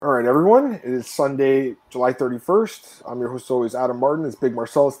right, everyone. It is Sunday, July 31st. I'm your host, always, Adam Martin. It's Big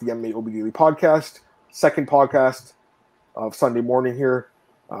Marcellus, the MMAOB Daily Podcast, second podcast of Sunday morning here.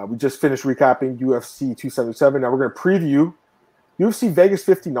 We just finished recapping UFC 277. Now we're going to preview UFC Vegas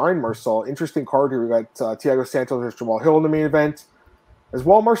 59, Marcel. Interesting card here. We got Thiago Santos versus Jamal Hill in the main event. As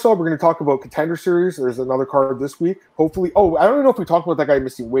well, Marcel, we're going to talk about Contender Series. There's another card this week. Hopefully, I don't even know if we talked about that guy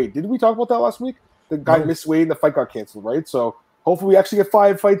missing weight. Did we talk about that last week? The guy missed weight and the fight got canceled, right? So hopefully we actually get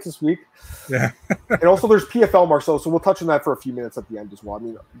 5 fights this week. Yeah. And also there's PFL, Marcel, so we'll touch on that for a few minutes at the end as well. I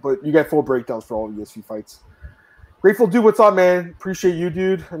mean, but you get full breakdowns for all of the UFC fights. Grateful dude, what's up, man? Appreciate you,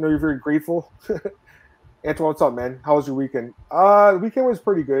 dude. I know you're very grateful. Antoine, what's up, man? How was your weekend? The weekend was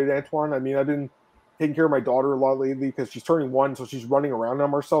pretty good, Antoine. I mean, I've been taking care of my daughter a lot lately because she's turning 1, so she's running around now,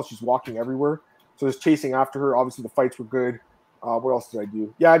 Marcel. She's walking everywhere. So just chasing after her. Obviously, the fights were good. What else did I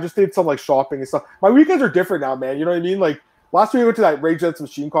do? Yeah, I just did some, like, shopping and stuff. My weekends are different now, man. You know what I mean? Like, last week we went to that Rage Against the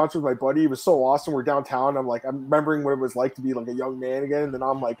Machine concert with my buddy. It was so awesome. We're downtown. I'm remembering what it was like to be, like, a young man again. And then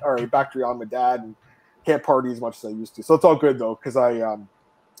I'm like, all right, back to reality. My dad and can't party as much as I used to. So it's all good, though, because I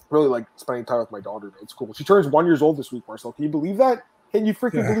really like spending time with my daughter. It's cool. She turns 1 year old this week, Marcel. Can you believe that? Can you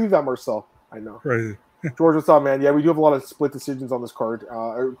freaking believe that, Marcel? I know. Crazy. George, what's up, man? Yeah, we do have a lot of split decisions on this card,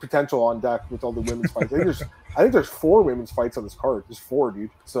 or potential on deck with all the women's fights. I think there's 4 women's fights on this card. There's 4,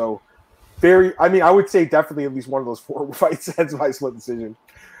 dude. So I would say definitely at least one of those 4 fights ends by split decision.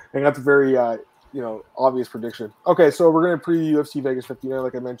 And that's a very, obvious prediction. Okay, so we're going to preview UFC Vegas 59,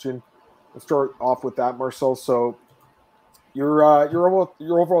 like I mentioned. Let's start off with that, Marcel. So your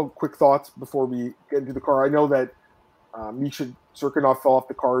overall quick thoughts before we get into the card. I know that Misha Cirkunov fell off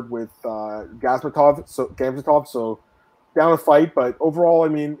the card with Gamzatov, so down a fight. But overall, I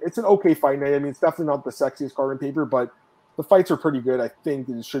mean, it's an okay fight night. I mean, it's definitely not the sexiest card on paper, but the fights are pretty good. I think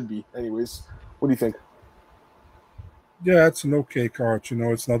it should be. Anyways, what do you think? Yeah, it's an okay card.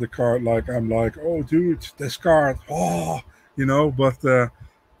 It's not a card like I'm like, oh, dude, this card, but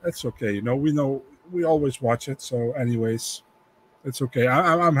it's okay. We always watch it. So, anyways, it's okay.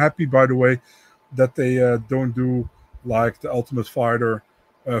 I'm happy, by the way, that they don't do like the Ultimate Fighter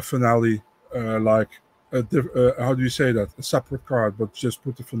finale, how do you say that? A separate card, but just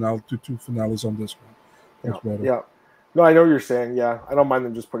put the finale, two finales on this one. Yeah. No, I know what you're saying. Yeah, I don't mind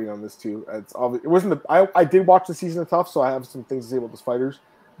them just putting on this too. It's obvious. It wasn't I did watch the Season of Tough, so I have some things to say about those fighters.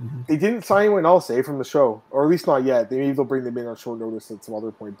 Mm-hmm. They didn't sign anyone else, from the show, or at least not yet. Maybe they'll bring them in on short notice at some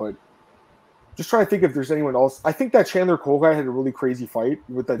other point, but just trying to think if there's anyone else. I think that Chandler Cole guy had a really crazy fight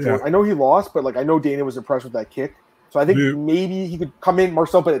with that. Yeah. I know he lost, but I know Dana was impressed with that kick. So I think maybe he could come in,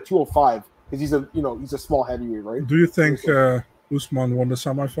 Marcel, but at 205 because he's a small heavyweight, right? Do you think Usman won the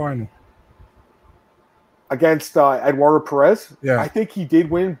semifinal against Eduardo Perez? Yeah, I think he did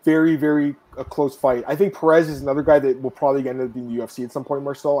win. Very, very a close fight. I think Perez is another guy that will probably end up in the UFC at some point,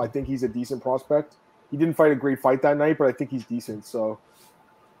 Marcel. I think he's a decent prospect. He didn't fight a great fight that night, but I think he's decent. So,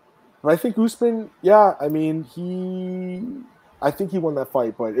 but I think Usman, I think he won that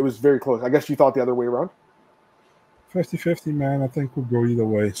fight, but it was very close. I guess you thought the other way around. 50-50, man. I think could go either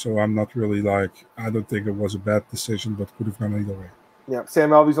way. So I'm not really I don't think it was a bad decision, but could have gone either way. Yeah, Sam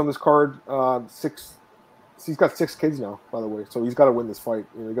Alvey's on this card. He's got 6 kids now, by the way. So he's got to win this fight.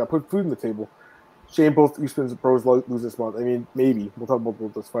 You got to put food on the table. Shame both Usman's pros lose this month. I mean, maybe. We'll talk about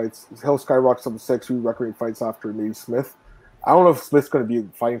both those fights. Hill skyrockets up to 6. We record fights after maybe Smith. I don't know if Smith's going to be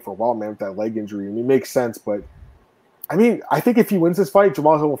fighting for a while, man, with that leg injury. I mean, it makes sense, but I mean, I think if he wins this fight,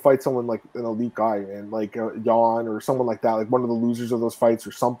 Jamal Hill will fight someone like an elite guy, and like Jan or someone like that, like one of the losers of those fights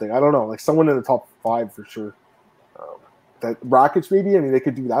or something. I don't know, like someone in the top 5 for sure. That Rakic maybe. I mean, they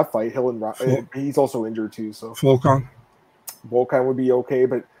could do that fight. Hill and he's also injured too. So Volkan would be okay,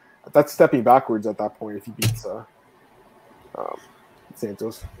 but that's stepping backwards at that point if he beats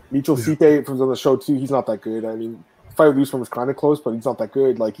Santos. Mitchell Stipe was on the show too. He's not that good. I mean, the fight with Usman was kind of close, but he's not that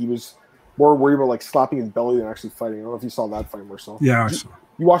good. Like he was more worried about like slapping his belly than actually fighting. I don't know if you saw that fight, Marcel. Yeah, I saw.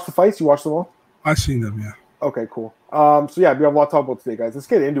 You watched the fights? You watched them all? I've seen them, yeah. Okay, cool. So yeah, we have a lot to talk about today, guys. Let's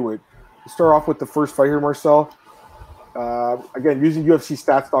get into it. Let's start off with the first fight here, Marcel. Again, using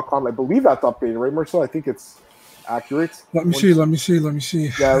UFCstats.com. I believe that's updated, right, Marcel? I think it's accurate. Let me see.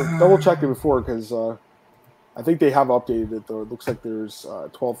 Yeah, double check it before because I think they have updated it, though. It looks like there's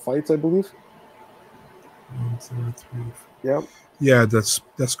 12 fights, I believe. 1, 2, 3. Yeah. Yeah, that's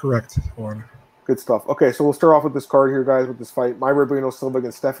correct. Good stuff. Okay, so we'll start off with this card here, guys, with this fight. Mayra Bueno Silva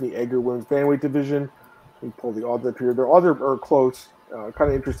against Stephanie Egger, women's bantamweight division. Let me pull the odds up here. Their odds are close. Kind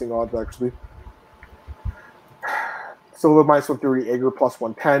of interesting odds, actually. Silva -130, Egger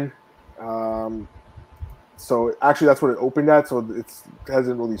 +110. So actually, that's what it opened at. So it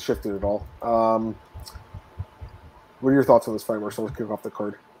hasn't really shifted at all. What are your thoughts on this fight, Marcel? Let's kick off the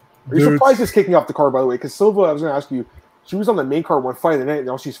card. Are you surprised it's kicking off the card, by the way? Because Silva, I was going to ask you, she was on the main card one fight of the night, and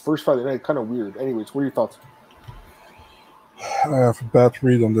now she's first fight of the night. Kind of weird. Anyways, what are your thoughts? I have a bad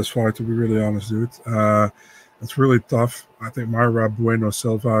read on this fight, to be really honest, dude. It's really tough. I think Mayra Bueno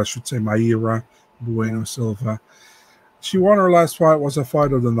Silva, I should say Mayra Bueno Silva. She won her last fight, was a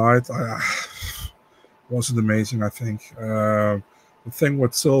fight of the night. Wasn't amazing, I think. The thing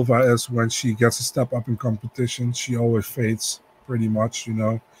with Silva is when she gets a step up in competition, she always fades pretty much, you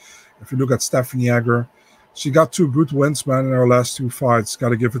know. If you look at Stephanie Egger, she got 2 good wins, man, in her last 2 fights. Got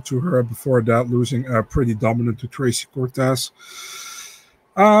to give it to her. Before that, losing pretty dominant to Tracy Cortez.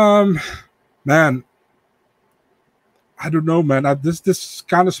 Man, I don't know, man. This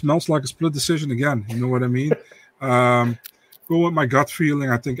kind of smells like a split decision again. You know what I mean? Go with my gut feeling.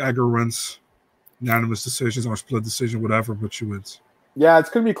 I think Egger wins. Unanimous decisions or split decision, whatever, but she wins. Yeah, it's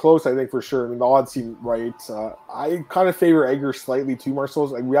going to be close, I think, for sure. I mean, the odds seem right. I kind of favor Egger slightly too, Marcel.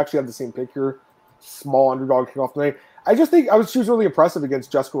 Like, we actually have the same pick here. Small underdog kickoff tonight. I just think she was really impressive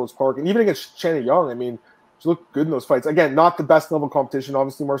against Jessica Rose Park and even against Shanna Young. I mean, she looked good in those fights. Again, not the best level competition,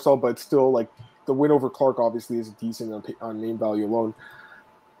 obviously, Marcel, but still, like, the win over Clark obviously is decent on name value alone.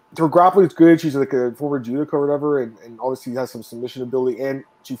 Her grappling is good. She's like a former judoka or whatever, and obviously has some submission ability, and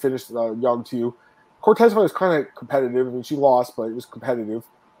she finished Young too. Cortez was kind of competitive. I mean, she lost, but it was competitive.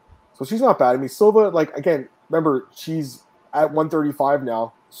 So she's not bad. I mean, Silva, like, again, remember, she's at 135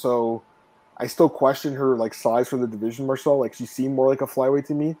 now, so I still question her, like, size for the division, Marcel. Like, she seemed more like a flyweight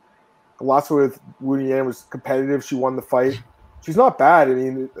to me. The last one with Wu Yan was competitive. She won the fight. She's not bad. I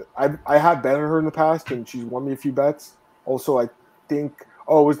mean, I have bet on her in the past, and she's won me a few bets. Also, I think,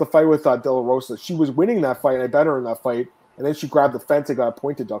 it was the fight with De La Rosa. She was winning that fight, and I bet her in that fight, and then she grabbed the fence and got a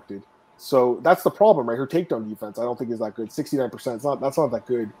point deducted. So that's the problem, right? Her takedown defense, I don't think is that good. 69%. That's not that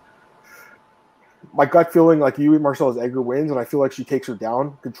good. My gut feeling, like you, Marcel, is Egger wins, and I feel like she takes her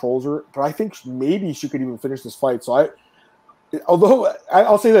down, controls her. But I think maybe she could even finish this fight. So although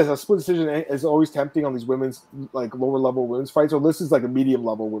I'll say this, a split decision is always tempting on these women's, like, lower level women's fights. So this is like a medium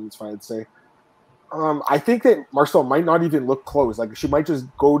level women's fight, I'd say. I think that Marcel might not even look close. Like, she might just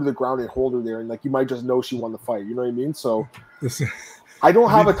go to the ground and hold her there, and, like, you might just know she won the fight. You know what I mean? So I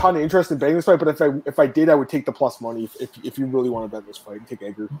don't have a ton of interest in betting this fight, but if I did, I would take the plus money if you really want to bet this fight. Take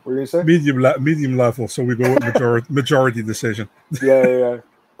Egger. What are you going to say? Medium level, so we go with majority decision. Yeah.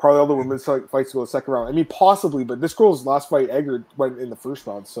 Probably all the women's fights go the second round. I mean, possibly, but this girl's last fight, Egger, went in the first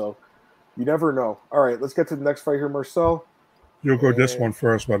round, so you never know. All right, let's get to the next fight here, Marcel. You'll go this one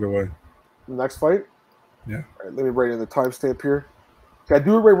first, by the way. The next fight? Yeah. All right, let me write in the timestamp here. Okay, I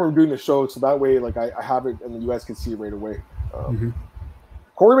do it right when we're doing the show, so that way, like, I have it, and you guys can see it right away.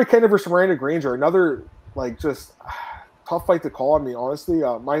 Corey McKenna versus Miranda Granger, another, like, just tough fight to call. I mean, honestly,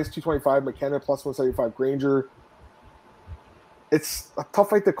 minus 225 McKenna, plus 175 Granger. It's a tough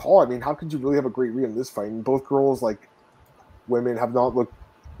fight to call. I mean, how could you really have a great read on this fight? And both girls, like, women, have not looked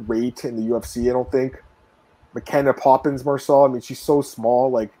great in the UFC, I don't think. McKenna Poppins, Marcel, I mean, she's so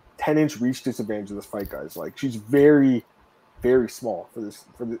small, like, 10-inch reach disadvantage in this fight, guys. Like, she's very, very small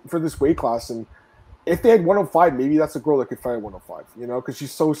for this weight class, and if they had 105, maybe that's a girl that could fight at 105, you know, because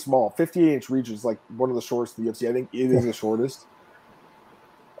she's so small. 58-inch reach is, like, one of the shortest in the UFC. I think it is the shortest.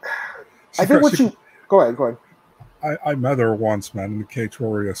 I think what you... Go ahead. I met her once, man, in the Cage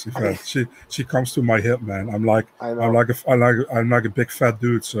Warriors event. She comes to my hip, man. I'm like a big fat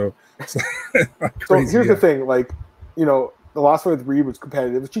dude, so it's crazy. So here's the thing, like, you know, the last fight with Reed was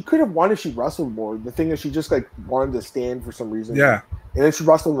competitive. She could have won if she wrestled more. The thing is, she just, like, wanted to stand for some reason. Yeah. And then she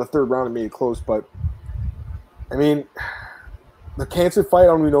wrestled in the third round and made it close. But, I mean, the Cancer fight, I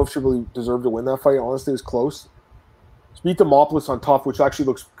don't even know if she really deserved to win that fight. Honestly, it was close. She beat Demopoulos on tough, which actually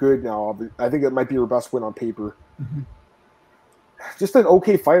looks good now. I think it might be her best win on paper. Just an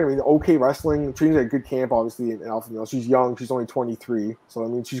okay fighter. I mean, okay wrestling. Training at a good camp, obviously, in Alpha Male. She's young. She's only 23. So, I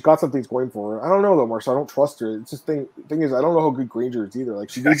mean, she's got some things going for her. I don't know, though, Marcia. I don't trust her. It's just thing is, I don't know how good Granger is either. Like,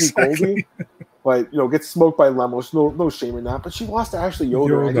 she did beat Goldie, but, you know, gets smoked by Lemos. No shame in that. But she lost to Ashley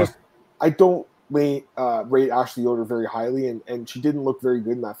Yoder. I don't rate Ashley Yoder very highly, and she didn't look very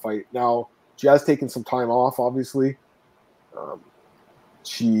good in that fight. Now, she has taken some time off, obviously.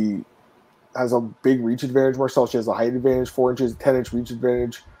 She has a big reach advantage, Marcel. She has a height advantage, 4 inches, 10-inch reach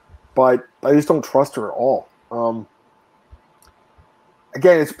advantage. But I just don't trust her at all.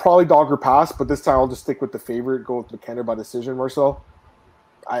 Again, it's probably dog or pass, but this time I'll just stick with the favorite, go with McKenna by decision, Marcel.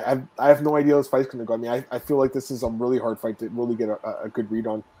 I have no idea how this fight's going to go. I mean, I feel like this is a really hard fight to really get a good read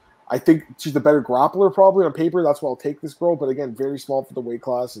on. I think she's the better grappler probably on paper. That's why I'll take this girl. But again, very small for the weight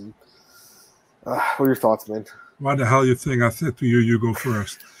class. And what are your thoughts, man? Why the hell you think I said to you, you go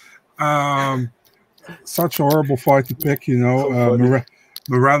first? Such a horrible fight to pick, you know.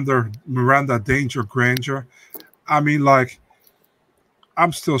 Miranda Danger Granger. I mean, like,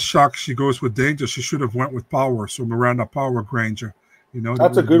 I'm still shocked she goes with Danger. She should have went with Power. So Miranda Power Granger. You know,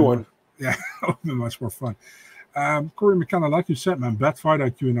 that's a good one. Yeah, that would be much more fun. Corey McKenna, like you said, man, bad fight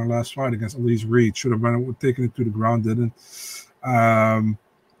IQ in our last fight against Elise Reed. Should have been taking it to the ground, didn't.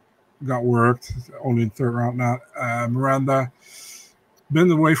 Got worked, only in third round now. Miranda, been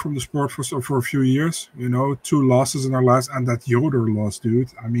away from the sport for a few years. You know, 2 losses in our last, and that Yoder loss, dude.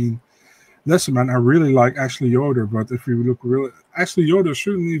 I mean, listen, man, I really like Ashley Yoder, but if you look really, Ashley Yoder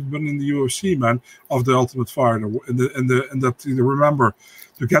shouldn't have been in the UFC, man, of the Ultimate Fighter. In that, remember,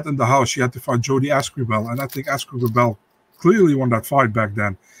 to get in the house, she had to fight Jodie Escribel, and I think Escribel clearly won that fight back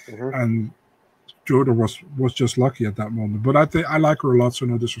then. Mm-hmm. And Yoder was just lucky at that moment. But I think I like her a lot, so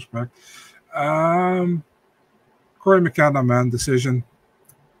no disrespect. Corey McKenna, man, decision.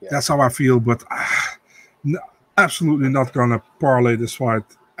 Yeah. That's how I feel, but absolutely not gonna parlay this fight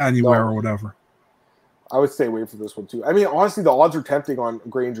anywhere or whatever. I would stay away from this one too. I mean, honestly, the odds are tempting on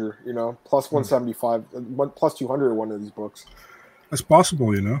Granger. You know, plus 175, plus 200 in one of these books. It's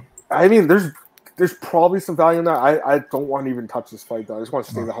possible, you know. I mean, there's probably some value in that. I don't want to even touch this fight though. I just want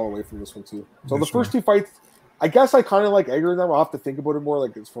to stay the hell away from this one too. So the first 2 fights, I guess I kind of like Egger in them. I'll have to think about it more,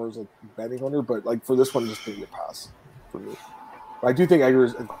 like as far as like betting on her. But like for this one, just give me a pass for me. But I do think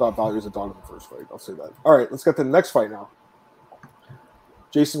Egger's got value as a dog in the first fight. I'll say that. All right, let's get to the next fight now.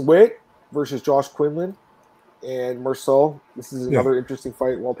 Jason Witt versus Josh Quinlan and Marcel. This is another interesting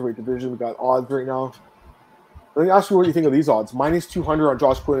fight, welterweight division. We got odds right now. Let me ask you what you think of these odds. Minus 200 on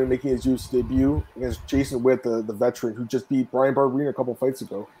Josh Quinlan making his UFC debut against Jason Witt, the veteran who just beat Brian Barberina a couple fights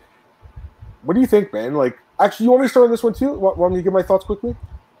ago. What do you think, Ben? Like, actually, you want me to start on this one too? Want me to give my thoughts quickly?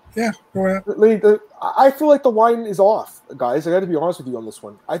 Yeah, go ahead. I feel like the line is off, guys. I got to be honest with you on this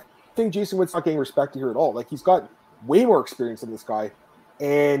one. I think Jason Witt's not getting respected here at all. Like, he's got way more experience than this guy.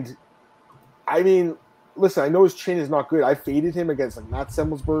 And, I mean, listen, I know his chin is not good. I faded him against, like, Matt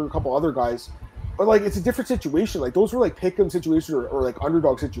Semmelsberg, a couple other guys. But, like, it's a different situation. Like, those were, like, pick-em situations or, like,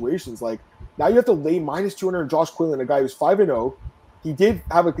 underdog situations. Like, now you have to lay minus 200 on Josh Quinlan, a guy who's 5-0. He did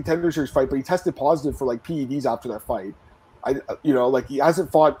have a Contender Series fight, but he tested positive for, like, PEDs after that fight. Like, he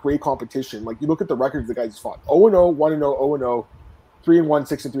hasn't fought great competition. Like, you look at the record of the guys he's fought. 0-0, 1-0, 0-0, 3-1,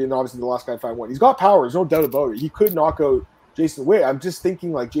 6-3, and obviously the last guy 5-1. He's got power. There's no doubt about it. He could knock out Jason Witt. I'm just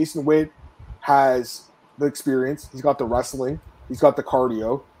thinking, like, Jason Witt has the experience. He's got the wrestling. He's got the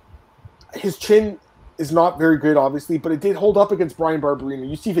cardio. His chin is not very good, obviously, but it did hold up against Brian Barberina.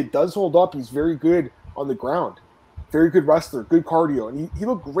 You see, if it does hold up, he's very good on the ground. Very good wrestler, good cardio. And he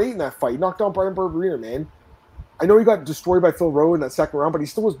looked great in that fight. He knocked down Brian Barberina, man. I know he got destroyed by Phil Rowe in that second round, but he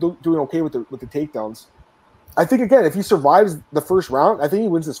still was doing okay with the takedowns. I think, again, if he survives the first round, I think he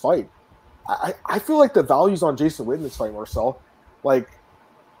wins this fight. I feel like the value's on Jason Witt in this fight, Marcel. Like,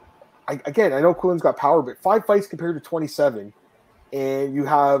 I know Quillen's got power, but 5 fights compared to 27. And you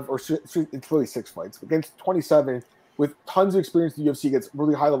have, or it's really 6 fights, against 27 with tons of experience in the UFC against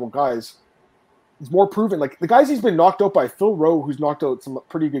really high-level guys. He's more proven. Like, the guys he's been knocked out by, Phil Rowe, who's knocked out some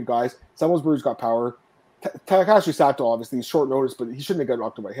pretty good guys. Semmelsberg's got power. Takashi Sato, obviously, is short notice, but he shouldn't have got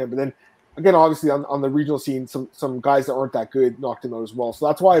knocked out by him. But then, again, obviously, on the regional scene, some guys that aren't that good knocked him out as well. So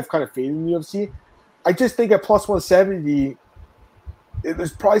that's why I've kind of faded in the UFC. I just think at plus 170,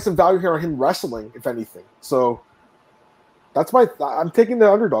 there's probably some value here on him wrestling, if anything. So that's I'm taking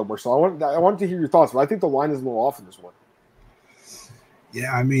the underdog, Marcel. I wanted to hear your thoughts, but I think the line is a little off in this one.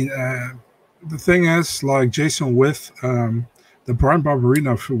 Yeah, I mean, the thing is, like Jason Witt, the Brian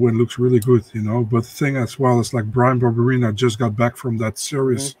Barberina win looks really good, you know. But the thing as well is, like, Brian Barberina just got back from that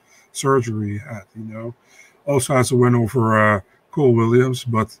serious surgery he had, you know. Also has a win over Cole Williams,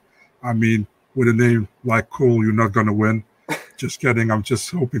 but I mean, with a name like Cole, you're not gonna win. Just kidding. I'm just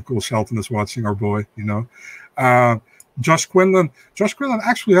hoping Cole Shelton is watching, our boy, you know. Josh Quinlan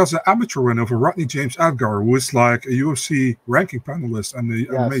actually has an amateur win over Rodney James Edgar, who is like a UFC ranking panelist and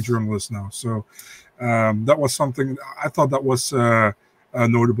a major journalist now. So that was something I thought that was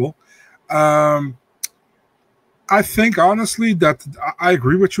notable. I think, honestly, that I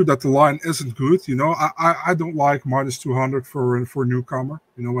agree with you that the line isn't good. You know, I don't like minus 200 for a newcomer.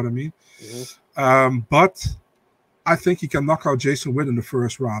 You know what I mean? Mm-hmm. But I think he can knock out Jason Witt in the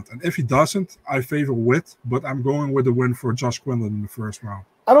first round. And if he doesn't, I favor Witt, but I'm going with the win for Josh Quinlan in the first round.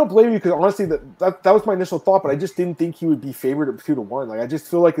 I don't blame you, because honestly, that was my initial thought, but I just didn't think he would be favored at 2-1. Like, I just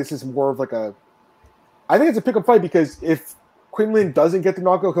feel like this is more of like I think it's a pick-up fight, because if Quinlan doesn't get the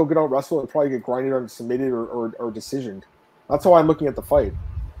knockout, he'll get out wrestled and probably get grinded or submitted or decisioned. That's how I'm looking at the fight.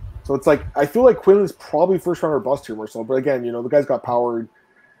 So it's like, I feel like Quinlan's probably first round or bust here, Marcel. But again, you know, the guy's got power.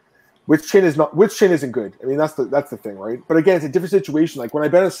 Which chin isn't good. I mean, that's the thing, right? But again, it's a different situation. Like when I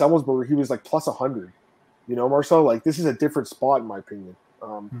bet at Semmelsberger, he was like plus 100. You know, Marcel, like this is a different spot in my opinion.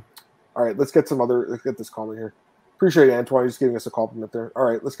 All right, let's get this comment here. Appreciate it, Antoine, just giving us a compliment there. All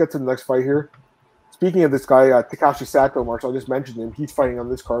right, let's get to the next fight here. Speaking of this guy, Takashi Sato, Marcel, I just mentioned him. He's fighting on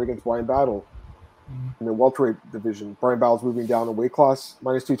this card against Brian Battle in the welterweight division. Brian Battle's moving down the weight class,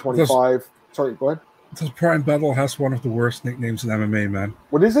 minus 225. Sorry, go ahead. Does Brian Battle has one of the worst nicknames in MMA, man?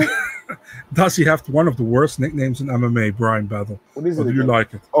 What is it? Does he have one of the worst nicknames in MMA, Brian Battle? What is it? Do you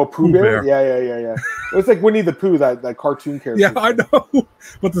like it? Oh, Pooh Bear? Yeah. It's like Winnie the Pooh, that cartoon character. Yeah, I know,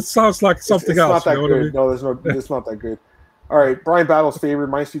 but it sounds like something else. It's not that good. I mean? No, it's not that good. All right, Brian Battle's favorite,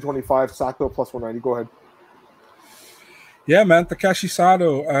 minus 225. Sato plus 190. Go ahead. Yeah, man, Takashi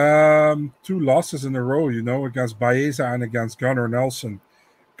Sato, 2 losses in a row, you know, against Baeza and against Gunnar Nelson.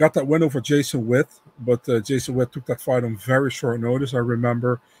 Got that win over Jason Witt, but Jason Witt took that fight on very short notice. I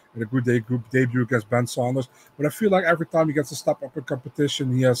remember in a good debut against Ben Saunders. But I feel like every time he gets a step up in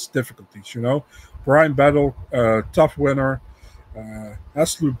competition, he has difficulties, you know. Brian Battle, tough winner.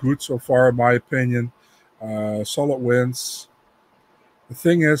 Has looked good so far, in my opinion. Solid wins. The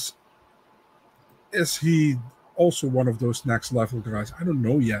thing is he also one of those next level guys? I don't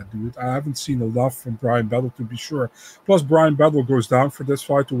know yet, dude. I haven't seen enough from Brian Battle to be sure. Plus, Brian Battle goes down for this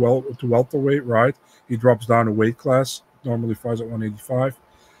fight to welterweight, right? He drops down a weight class. Normally fights at 185.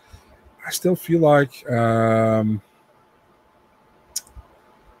 I still feel like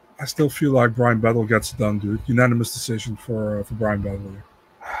Brian Battle gets it done, dude. Unanimous decision for Brian Battle here.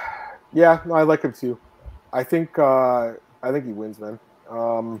 Yeah, no, I like him too. I think he wins, man.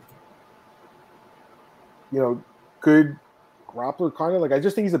 You know, good grappler, kind of. Like, I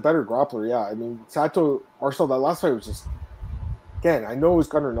just think he's a better grappler, yeah. I mean, Sato, Marcel, that last fight was just, again, I know it was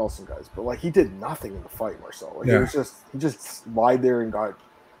Gunnar Nelson, guys, but, like, he did nothing in the fight, Marcel. Like, it was he just lied there and got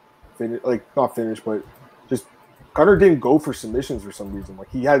finished, like, not finished, but just, Gunnar didn't go for submissions for some reason. Like,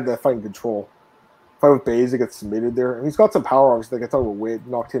 he had that fight in control. Fight with Baeza gets submitted there. And he's got some power, obviously. Like, I thought with Witt,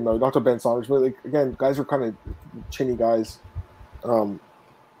 knocked him out, knocked out Ben Saunders, but, like, again, guys are kind of chinny guys.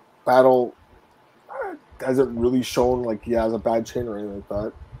 Battle hasn't really shown like he has a bad chin or anything like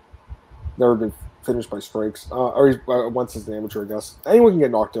that. Never been finished by strikes. Or he's once as an amateur, I guess. Anyone can get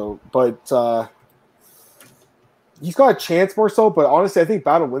knocked out, but he's got a chance more so. But honestly, I think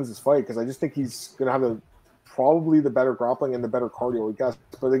Battle wins this fight because I just think he's gonna have probably the better grappling and the better cardio, I guess.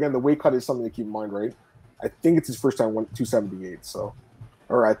 But again, the weight cut is something to keep in mind, right? I think it's his first time 278, so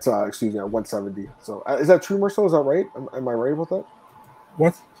or at at 170. So is that true, Marcel? Is that right? Am I right about that?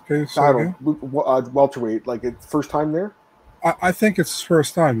 What? Okay, Battle, welterweight, like it's first time there. I think it's his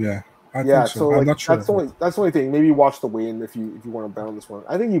first time. Yeah, I think so. Like, I'm not sure. That's the only thing. Maybe watch the weigh-in if you want to bet on this one.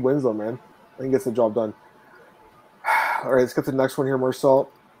 I think he wins though, man. I think he gets the job done. All right, let's get to the next one here,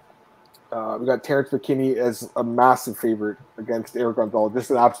 Marcel. We got Terrence McKinney as a massive favorite against Eric Gonzalez. Just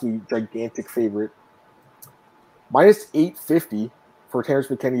an absolutely gigantic favorite. Minus 850 for Terrence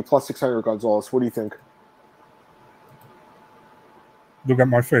McKinney, plus 600 Gonzalez. What do you think? Look at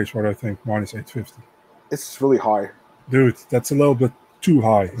my face, what I think, minus 850. It's really high. Dude, that's a little bit too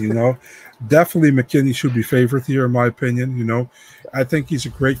high, you know. Definitely McKinney should be favored here, in my opinion, you know. I think he's a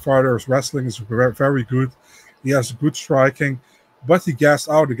great fighter. His wrestling is very good. He has good striking, but he gassed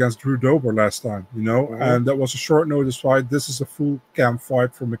out against Drew Dober last time, you know, and that was a short notice fight. This is a full camp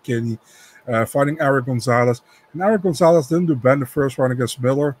fight for McKinney, fighting Eric Gonzalez. And Eric Gonzalez didn't do bad in the first round against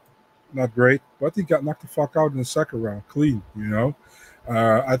Miller. Not great, but he got knocked the fuck out in the second round, clean, you know.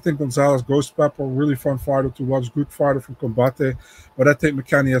 I think Gonzalez, Ghost Pepper, really fun fighter to watch, good fighter from Combate, but I think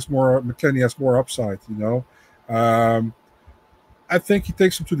McKinney has more upside, you know. I think he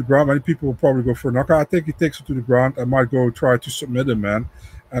takes him to the ground. Many people will probably go for a knockout. I think he takes him to the ground. I might go try to submit him, man.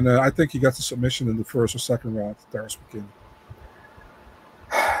 And I think he gets a submission in the first or second round, Terrence McKinney.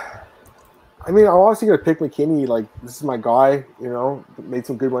 I mean, I'm obviously going to pick McKinney. Like, this is my guy, you know, made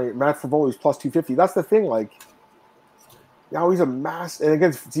some good money. Matt Favoli's plus 250. That's the thing, like, now he's a and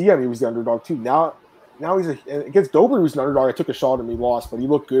against Zia, he was the underdog too. Now he's against Dober, he was an underdog. I took a shot and he lost, but he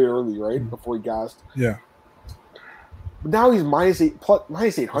looked good early, right? Before he gassed. Yeah. But now he's minus 800.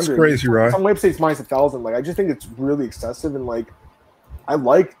 It's crazy, right? Some websites minus 1,000. Like, I just think it's really excessive, and like, I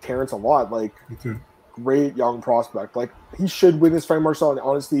like Terrence a lot. Like, me too. Great young prospect. Like, he should win this fight, Marcel, and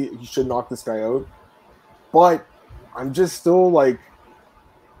honestly, he should knock this guy out. But I'm just still like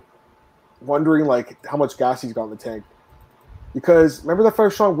wondering like how much gas he's got in the tank. Because remember that fight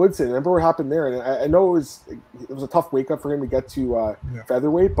with Sean Woodson? Remember what happened there? And I know it was a tough wake up for him to get to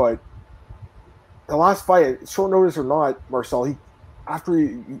featherweight, but the last fight, short notice or not, Marcel, after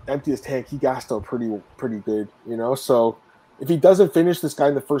he emptied his tank, he gassed out pretty good, you know. So if he doesn't finish this guy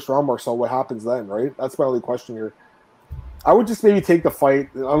in the first round, Marcel, what happens then, right? That's my only question here. I would just maybe take the fight.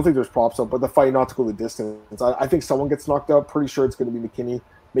 I don't think there's props up, but the fight not to go the distance. I think someone gets knocked out. Pretty sure it's going to be McKinney.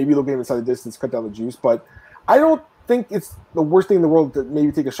 Maybe they'll get him inside the distance, cut down the juice. But I don't think it's the worst thing in the world to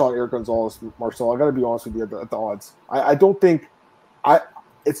maybe take a shot at Eric Gonzalez, Marcel. I got to be honest with you at the odds. I don't think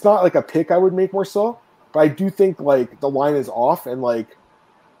it's not like a pick I would make, Marcel, but I do think like the line is off and like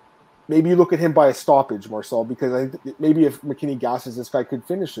maybe you look at him by a stoppage, Marcel, because I think maybe if McKinney gasses, this guy could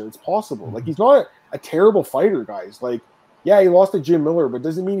finish it. It's possible. Like he's not a terrible fighter, guys. Like, yeah, he lost to Jim Miller, but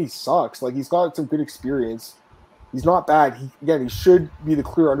doesn't mean he sucks. Like he's got some good experience. He's not bad. He should be the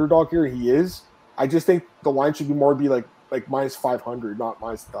clear underdog here. He is. I just think the line should be more be like minus 500, not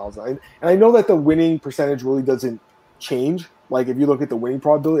minus 1,000. And I know that the winning percentage really doesn't change. Like if you look at the winning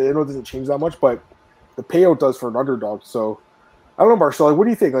probability, I know it doesn't change that much, but the payout does for an underdog. So I don't know, Marcel. Like, what do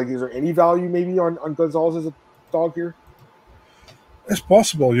you think? Like, is there any value maybe on Gonzalez as a dog here? It's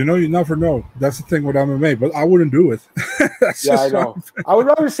possible, you never know. That's the thing with MMA, but I wouldn't do it. I know. I would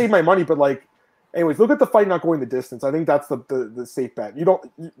rather save my money, but like, anyways, look at the fight not going the distance. I think that's the safe bet.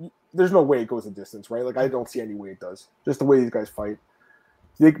 There's no way it goes the distance, right? Like, I don't see any way it does. Just the way these guys fight.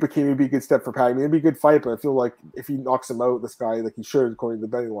 I think McKinney would be a good step for Pat. I mean, it'd be a good fight, but I feel like if he knocks him out, this guy, like he should, according to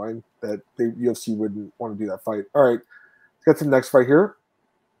the betting line, that the UFC wouldn't want to do that fight. All right, let's get to the next fight here.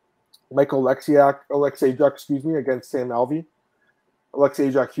 Michael Oleksiejczuk, against Sam Alvey.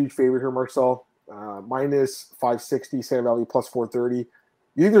 Oleksiejczuk, huge favorite here, Marcel. Minus 560, Sam Alvey plus 430.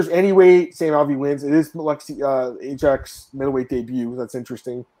 You think there's any way Sam Alvey wins? It is Oleksiejczuk's middleweight debut. That's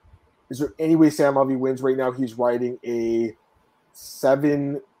interesting. Is there any way Sam Alvey wins right now? He's riding a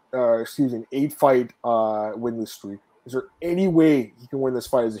 8-fight winless streak. Is there any way he can win this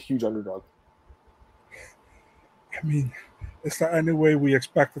fight as a huge underdog? I mean, is there any way we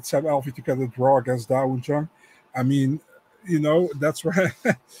expected Sam Alvey to get a draw against Dawoon Chung? I mean, that's right.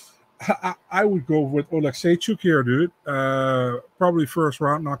 I would go with Oleksiejczuk here, dude. Probably first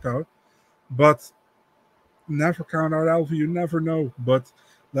round knockout. But never count out Alvey. You never know. But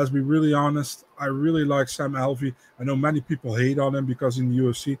let's be really honest. I really like Sam Alvey. I know many people hate on him because in the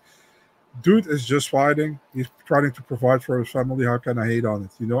UFC, dude is just fighting. He's trying to provide for his family. How can I hate on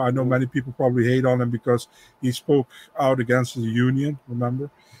it? I know many people probably hate on him because he spoke out against the union,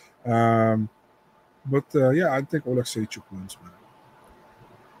 remember? But I think Oleksiejczuk wins, man.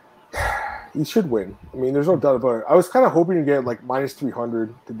 He should win. I mean, there's no doubt about it. I was kind of hoping to get like minus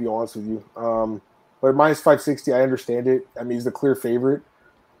 300, to be honest with you. But minus 560, I understand it. I mean, he's the clear favorite.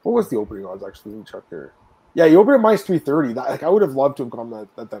 What was the opening odds, actually? Let me check there. Yeah, he opened at minus 330. I would have loved to have gone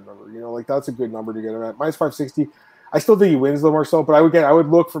that number. That's a good number to get him at. Minus 560. I still think he wins, though, Marcel. But I would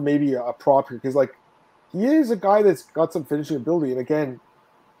look for maybe a prop here because, like, he is a guy that's got some finishing ability. And again,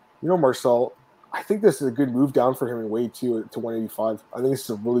 Marcel, I think this is a good move down for him in weight too to 185. I think this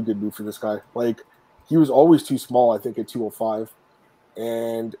is a really good move for this guy. Like he was always too small, I think, at 205.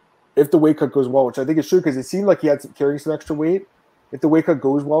 And if the weight cut goes well, which I think it should, because it seemed like he had carrying some extra weight. If the weight cut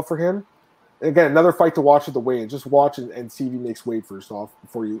goes well for him, and again, another fight to watch at the weigh-in. Just watch and see if he makes weight first off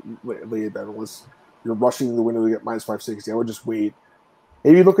before you lay it down. Unless you're rushing the window to get minus 560, I would just wait.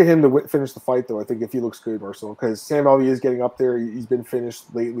 Maybe look at him to finish the fight, though. I think if he looks good, Marcel, because Sam Alvey is getting up there. He's been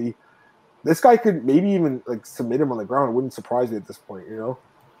finished lately. This guy could maybe even like submit him on the ground. It wouldn't surprise me at this point,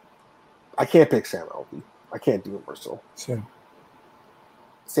 I can't pick Sam Alvey. I can't do it, Marcel.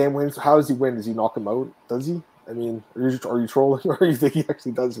 Sam wins. How does he win? Does he knock him out? Does he? I mean, are you trolling, or you think he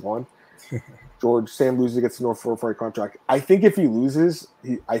actually does win? George, Sam loses against the North 4-fight contract. I think if he loses,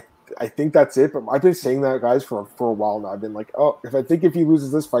 I think that's it. But I've been saying that, guys, for a while now. I've been like, if he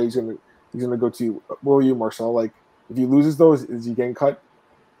loses this fight, he's gonna go to. Will you, Marcel? Like, if he loses those, is he getting cut?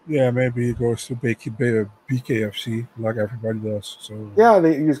 Yeah, maybe he goes to BKFC like everybody does. So yeah,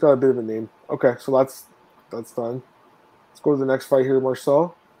 he just got a bit of a name. Okay, so that's done. Let's go to the next fight here,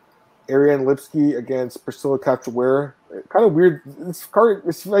 Marcel. Ariane Lipski against Priscilla Cachoeira. Kind of weird. This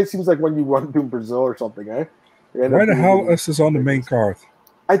fight seems like when you want to do in Brazil or something, eh? Why the hell is this on the main card?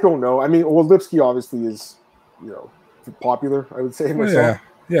 I don't know. I mean, well, Lipski obviously is, popular, I would say, myself.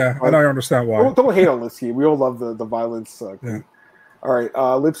 Yeah, and I understand why. Don't hate on Lipski. We all love the violence. Yeah. All right,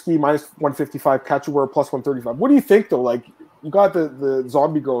 Lipski minus 155, Cachoeira plus 135. What do you think, though? Like, you got the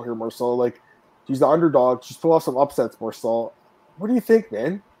zombie girl here, Marcel. Like, she's the underdog. She's pulled off some upsets, Marcel. What do you think,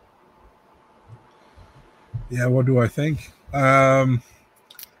 man? Yeah, what do I think? I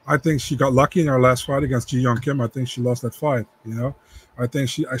think she got lucky in her last fight against Ji Young Kim. I think she lost that fight, I think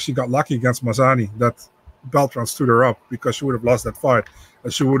she actually got lucky against Mazani. That Beltran stood her up because she would have lost that fight.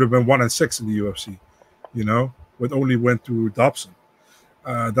 And she would have been 1-6 in the UFC, with only win to Dobson.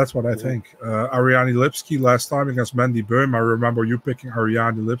 That's what I think. Ariane Lipski last time against Mandy Boom. I remember you picking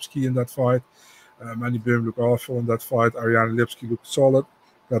Ariane Lipski in that fight. Mandy Boom looked awful in that fight. Ariane Lipski looked solid,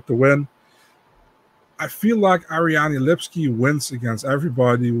 got the win. I feel like Ariane Lipski wins against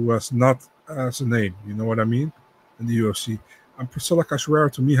everybody who has not as a name. You know what I mean? In the UFC. And Priscilla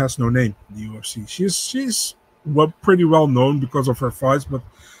Cachoeira, to me, has no name in the UFC. She's pretty well known because of her fights, but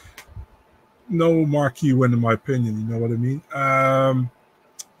no marquee win, in my opinion. You know what I mean?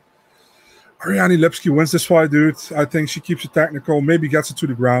 Ariane Lipski wins this fight, dude. I think she keeps it technical, maybe gets it to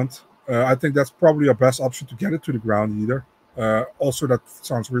the ground. I think that's probably our best option to get it to the ground either. Also, that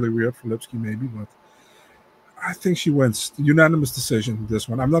sounds really weird for Lipski, maybe, but I think she wins. Unanimous decision, this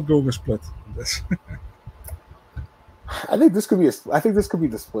one. I'm not going a split on this. I think this could be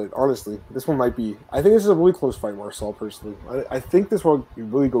the split. Honestly, this one might be. I think this is a really close fight, Marcel. Personally, I think this one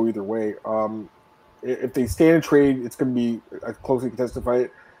could really go either way. If they stand and trade, it's going to be a closely contested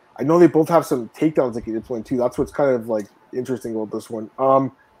fight. I know they both have some takedowns they can implement too. That's what's kind of like interesting about this one.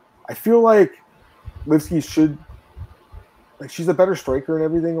 I feel like Lipski should, like, she's a better striker and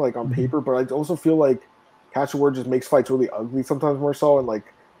everything, like on paper. But I also feel like Cachoeira just makes fights really ugly sometimes, Marcel, and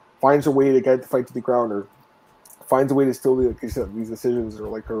like finds a way to get the fight to the ground or finds a way to still do, like you said, these decisions or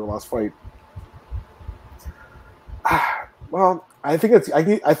like her last fight. Well, I think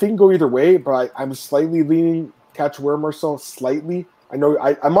I think go either way, but I'm slightly leaning Cachoeira, Marcel, slightly. I know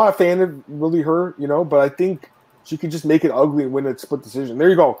I'm not a fan of really her, you know, but I think she could just make it ugly and win a split decision. There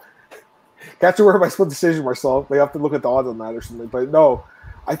you go. Cachoeira by split decision, Marcel. They have to look at the odds on that or something. But no,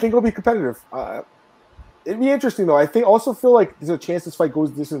 I think it'll be competitive. It'd be interesting though. I also feel like there's a chance this fight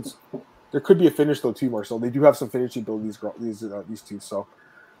goes distance. There could be a finish though too, Marcel. They do have some finishing abilities, these two. So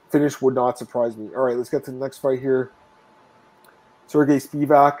finish would not surprise me. All right, let's get to the next fight here. Sergey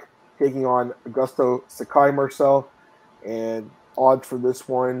Spivak taking on Augusto Sakai, Marcel, and odds for this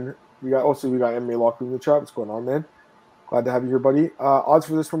one. We got MMA Locker in the chat. What's going on, man? Glad to have you here, buddy. Odds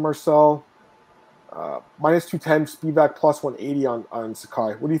for this one, Marcel. Minus 210, Spivak plus 180 on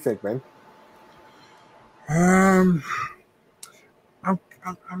Sakai. What do you think, man? I'm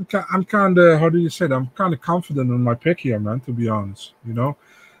kind of, how do you say that? I'm kind of confident in my pick here, man, to be honest. You know,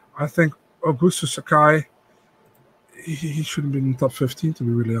 I think Augusto Sakai, he shouldn't be in the top 15, to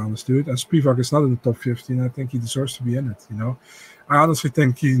be really honest, dude. And Spivak is not in the top 15. I think he deserves to be in it, you know. I honestly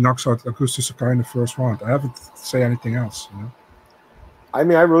think he knocks out Augusto Sakai in the first round. I haven't say anything else, you know. I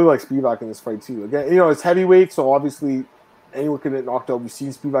mean, I really like Spivak in this fight, too. Again, you know, it's heavyweight, so obviously anyone can get knocked out. We've seen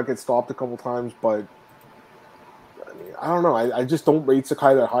Spivak get stopped a couple times, but I mean, I don't know. I just don't rate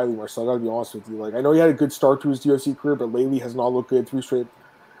Sakai that highly, Marcel. I got to be honest with you. Like, I know he had a good start to his UFC career, but lately has not looked good. 3 straight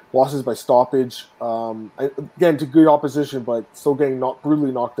losses by stoppage. Again, to good opposition, but still getting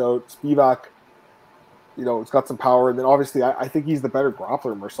brutally knocked out. Spivak, you know, it's got some power. And then obviously, I think he's the better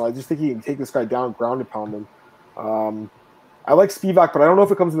grappler, Marcel. I just think he can take this guy down, ground and pound him. I like Spivak, but I don't know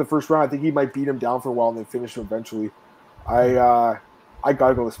if it comes in the first round. I think he might beat him down for a while and then finish him eventually. I got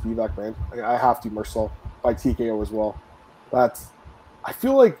to go with Spivak, man. I have to, Marcel, by TKO as well. I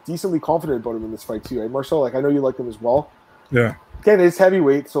feel like decently confident about him in this fight too. Hey, Marcel, like, I know you like him as well. Yeah. Again, it's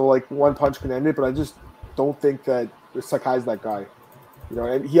heavyweight, so like one punch can end it, but I just don't think that Sakai's that guy. You know,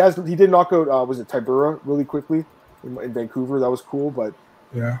 and he did knock out was it Tybura really quickly in Vancouver. That was cool, but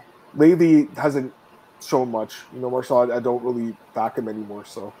yeah, lately hasn't shown much. You know, Marcel, I don't really back him anymore,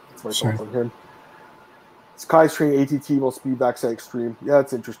 so that's my thoughts on him. Sakai's training ATT while Spivak's at Extreme. Yeah,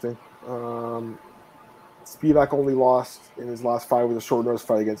 that's interesting. Spivak only lost in his last fight with a short notice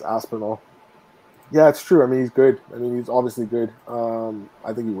fight against Aspinall. Yeah, it's true. I mean, he's good. I mean, he's obviously good.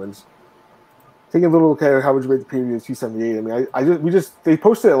 I think he wins. Taking a little look at how would you rate the pay-per-view at 278? I mean, they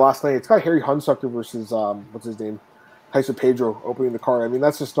posted it last night. It's got Harry Hunsucker versus what's his name, Tyson Pedro opening the card. I mean,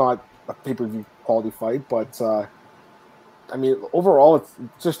 that's just not a pay-per-view quality fight, but I mean, overall, it's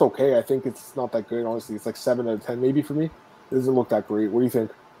just okay. I think it's not that good. Honestly, it's like 7 out of 10 maybe for me. It doesn't look that great. What do you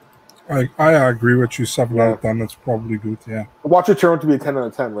think? I agree with you. 7 out of 10. That's probably good. Yeah. Watch it turn out to be a 10 out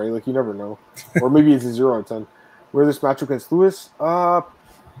of 10, right? Like, you never know. Or maybe it's a 0 out of 10. Where this matchup against Lewis? Yeah,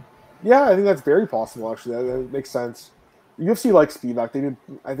 I think that's very possible. Actually, that makes sense. The UFC likes Spivak.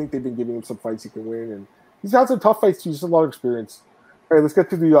 I think they've been giving him some fights he can win, and he's had some tough fights too. Just a lot of experience. All right, let's get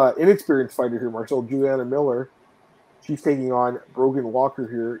to the inexperienced fighter here, Marcel. Juliana Miller. She's taking on Brogan Walker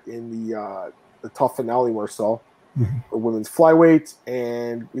here in the tough finale, Marcel. For women's flyweight,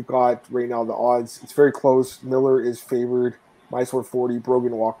 and we've got right now the odds. It's very close. Miller is favored minus 140.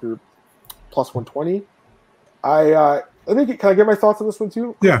 Brogan Walker plus 120. Can I get my thoughts on this one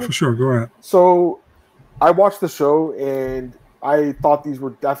too? Yeah, for sure. Go ahead. So, I watched the show and I thought these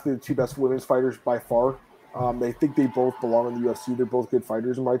were definitely the two best women's fighters by far. I think they both belong in the UFC. They're both good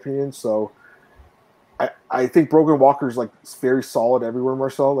fighters, in my opinion. So I think Brogan Walker's like very solid everywhere,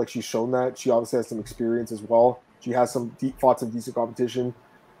 Marcel. Like she's shown that. She obviously has some experience as well. She has fought some decent competition.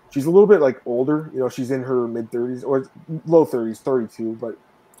 She's a little bit like older. You know, she's in her mid 30s or low 30s, 32. But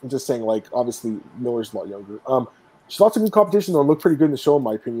I'm just saying, like, obviously Miller's a lot younger. She's lots of good competition though. Looked pretty good in the show, in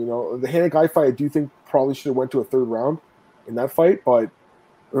my opinion. You know, the Hannah Guy fight, I do think probably should have went to a third round in that fight, but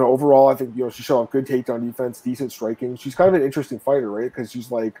overall, I think she showed off good takedown defense, decent striking. She's kind of an interesting fighter, right? Because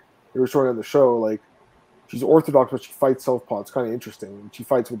she's like they were showing on the show, like she's orthodox, but she fights southpaw. It's kind of interesting. She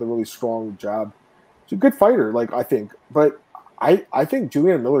fights with a really strong jab. She's a good fighter, like I think. But I think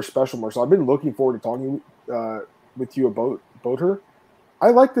Juliana Miller's special, Marcel. I've been looking forward to talking with you about her. I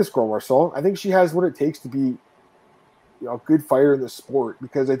like this girl, Marcel. I think she has what it takes to be a good fighter in the sport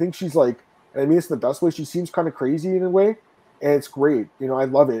because I think she's like, and I mean this in the best way. She seems kind of crazy in a way. And it's great. I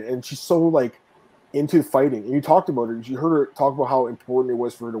love it. And she's so, like, into fighting. And you talked about her. You heard her talk about how important it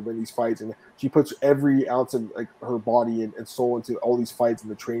was for her to win these fights. And she puts every ounce of, like, her body and soul into all these fights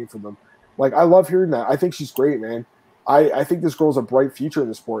and the training for them. Like, I love hearing that. I think she's great, man. I think this girl's a bright future in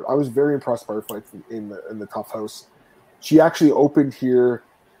the sport. I was very impressed by her fights in the Tough House. She actually opened here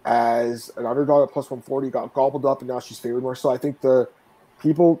as an underdog at plus 140, got gobbled up, and now she's favored more. So I think the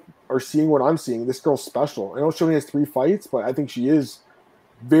people are seeing what I'm seeing. This girl's special. I know she only has 3 fights, but I think she is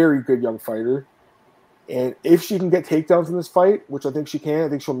very good young fighter. And if she can get takedowns in this fight, which I think she can, I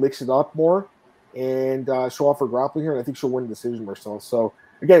think she'll mix it up more and show off her grappling here. And I think she'll win the decision Marcel. So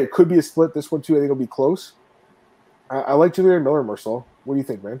again, it could be a split. This one too, I think it'll be close. I like Juliana Miller, Marcel. What do you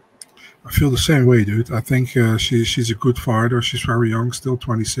think, man? I feel the same way, dude. I think she's a good fighter. She's very young, still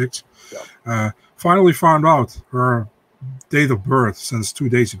 26. Yeah. Finally found out her date of birth since 2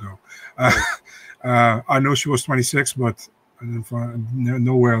 days ago. I know she was 26, but I didn't find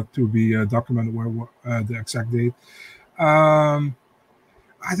nowhere to be documented where the exact date.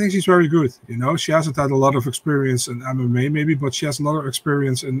 I think she's very good. She hasn't had a lot of experience in MMA, maybe, but she has a lot of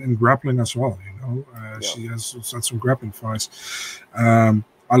experience in grappling as well. She has had some grappling fights.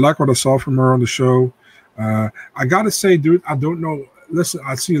 I like what I saw from her on the show. I gotta say, dude, I don't know. Listen,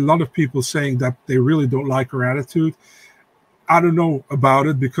 I see a lot of people saying that they really don't like her attitude. I don't know about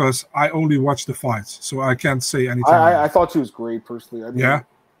it because I only watch the fights, so I can't say anything. I thought she was great personally. I mean, yeah,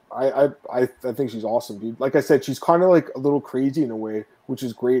 I think she's awesome, dude. Like I said, she's kind of like a little crazy in a way, which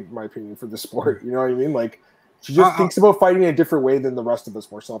is great in my opinion for the sport. You know what I mean? Like she just thinks about fighting in a different way than the rest of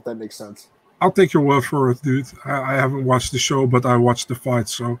us, Marcel. If that makes sense. I'll take your word for it, dude. I haven't watched the show, but I watched the fight.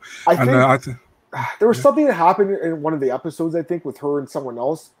 So I think there was something that happened in one of the episodes. I think with her and someone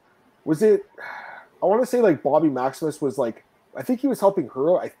else. Was it? I want to say like Bobby Maximus was like. I think he was helping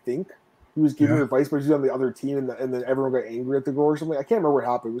her. I think he was giving her advice, but he was on the other team, and then everyone got angry at the girl or something. I can't remember what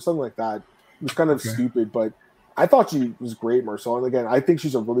happened. It was something like that. It was kind of stupid, but I thought she was great, Marcel. And again, I think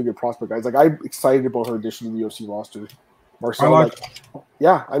she's a really good prospect, guys. Like I'm excited about her addition to the UFC roster. Marcel, I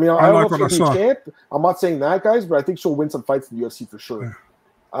mean, I don't know if she'll be champ. I'm not saying that, guys, but I think she'll win some fights in the UFC for sure.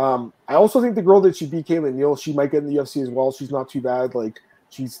 Yeah. I also think the girl that she beat, Caitlin Neal, she might get in the UFC as well. She's not too bad. Like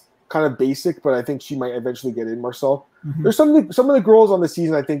she's kind of basic, but I think she might eventually get in, Marcel. Mm-hmm. There's some of the girls on the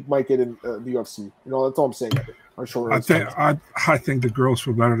season I think might get in the UFC. That's all I'm saying. I'm sure. I think the girls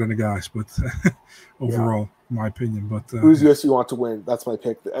feel better than the guys, but overall, in my opinion. But who's UFC want to win? That's my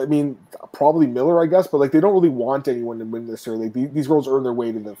pick. I mean, probably Miller, I guess, but like they don't really want anyone to win necessarily. These girls earn their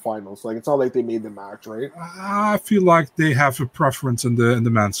way to the finals. Like it's not like they made the match, right? I feel like they have a preference in the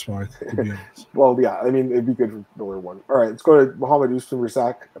men's fight. To be honest. Well, yeah. I mean, it'd be good for Miller one. All right, let's go to Muhammad Usman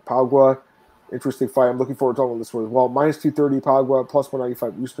versus Pagua. Interesting fight. I'm looking forward to talking about this one as well. Minus 230 Pagua, plus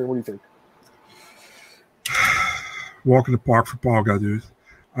 195 Usman. What do you think? Walk in the park for Pagua, dude.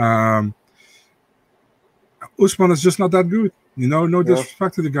 Usman is just not that good. No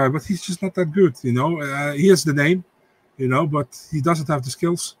disrespect to the guy, but he's just not that good. He has the name, but he doesn't have the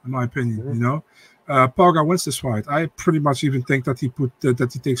skills, in my opinion. Mm-hmm. Pagua wins this fight. I pretty much even think that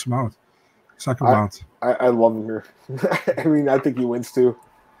he takes him out. Second round. I love him here. I mean, I think he wins too.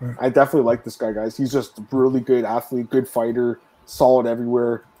 I definitely like this guy, guys. He's just a really good athlete, good fighter, solid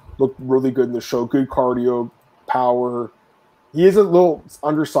everywhere. Looked really good in the show. Good cardio, power. He is a little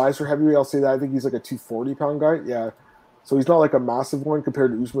undersized for heavyweight. I'll say that. I think he's like a 240-pound guy. Yeah. So he's not like a massive one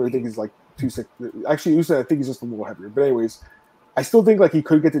compared to Usman. I think he's like 260. Actually, Usman, I think he's just a little heavier. But anyways, I still think like he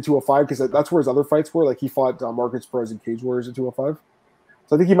could get to 205 because that's where his other fights were. Like he fought Marcus Perez in Cage Warriors at 205.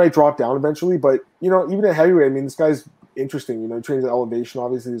 So I think he might drop down eventually. But, even at heavyweight, I mean, this guy's interesting. He trains at elevation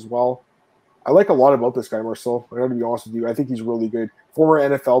obviously as well. I like a lot about this guy, Marcel. I got to be honest with you. I think he's really good. Former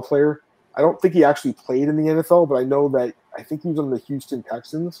NFL player. I don't think he actually played in the NFL, but I know that I think he was on the Houston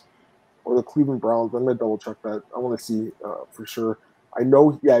Texans. or the Cleveland Browns. I'm gonna double check that. I want to see for sure. I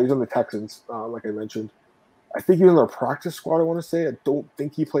know, yeah, he was on the Texans, like I mentioned. I think he was on their practice squad. I want to say. I don't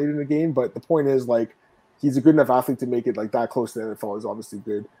think he played in the game, but the point is, like, he's a good enough athlete to make it like that close to the NFL is obviously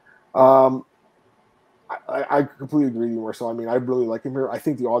good. I completely agree with you, Marcel. I mean, I really like him here. I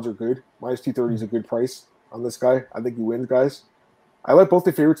think the odds are good. Minus 230 is a good price on this guy. I think he wins, guys. I like both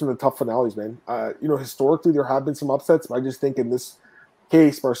the favorites in the tough finales, man. Historically, there have been some upsets, but I just think in this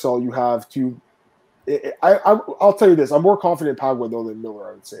case, Marcel, you have two. I'll tell you this. I'm more confident in Pagua, though, than Miller,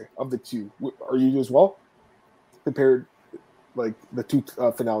 I would say, of the two. Are you as well? Compared, like, the two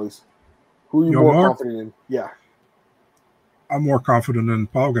finales. Who are you more confident in? Yeah. I'm more confident in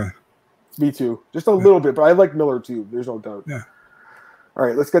Pagua. Me too. Just a little bit, but I like Miller too. There's no doubt. Yeah. All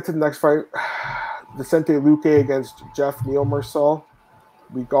right, let's get to the next fight. Vicente Luque against Jeff Neal Marcel.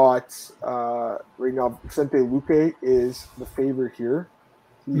 We got right now Vicente Luque is the favorite here.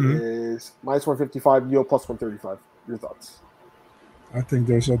 He is minus 155, Neal plus 135. Your thoughts? I think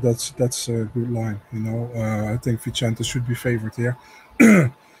that's a good line. I think Vicente should be favored here.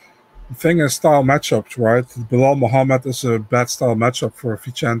 The thing is style matchups, right? Bilal Muhammad is a bad style matchup for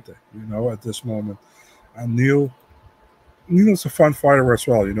Vicente, at this moment. And Neal's a fun fighter as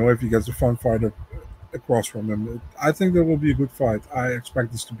well, if he gets a fun fighter across from him. I think that will be a good fight. I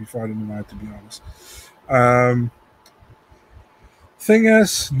expect this to be fight in the night, to be honest. Thing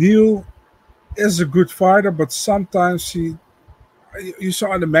is, Neal is a good fighter, but sometimes you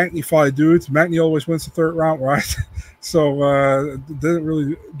saw the Magny fight, dude. Magny always wins the third round, right? So didn't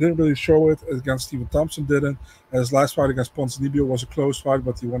really show it against Stephen Thompson. Didn't. His last fight against Ponzinibbio was a close fight,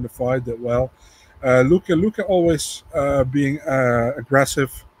 but he won the fight. Did well. Luque always being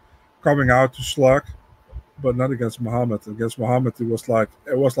aggressive, coming out to slug, but not against Muhammad. Against Muhammad, it was like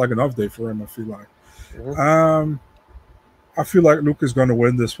an off day for him. I feel like. Mm-hmm. I feel like Luque is going to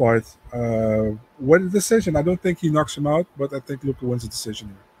win this fight. Win the decision. I don't think he knocks him out, but I think Luque wins the decision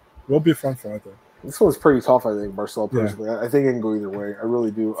here. It will be a fun fight, though. This one's pretty tough, I think, Marcel, personally. Yeah. I think it can go either way. I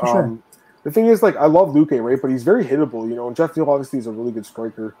really do. For sure. The thing is, like, I love Luque, right? But he's very hittable, and Jeff Neal obviously is a really good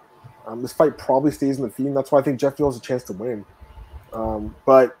striker. This fight probably stays in the theme. That's why I think Jeff Neal has a chance to win.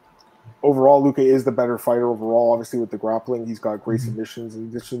 But overall, Luque is the better fighter overall. Obviously, with the grappling, he's got great submissions in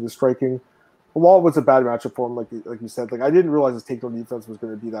addition to the striking. Bilal was a bad matchup for him, like you said. Like, I didn't realize his takedown defense was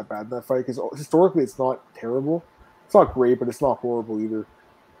going to be that bad in that fight because historically it's not terrible. It's not great, but it's not horrible either.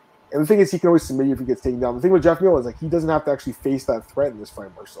 And the thing is, he can always submit you if he gets taken down. The thing with Jeff Neal is, like, he doesn't have to actually face that threat in this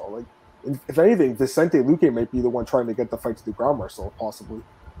fight, Marcel. Like, if anything, Vicente Luque might be the one trying to get the fight to the ground, Marcel, possibly.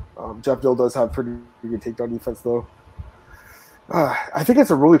 Jeff Neal does have pretty good takedown defense, though. I think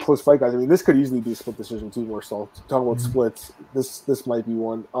it's a really close fight, guys. I mean, this could easily be a split decision, too, Marcel. Talking about splits, this might be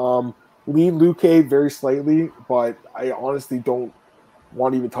one. Lean Luque very slightly, but I honestly don't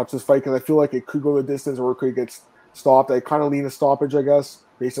want to even touch this fight because I feel like it could go the distance or it could get stopped. I kind of lean a stoppage, I guess,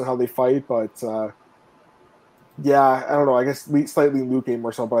 based on how they fight. But, yeah, I don't know. I guess slightly Luque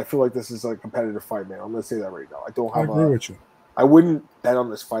Marcel, but I feel like this is a competitive fight, man. I'm going to say that right now. I agree with you. I wouldn't bet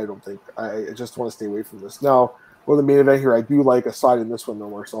on this fight, I don't think. I just want to stay away from this. Now, for the main event here, I do like a side in this one, though,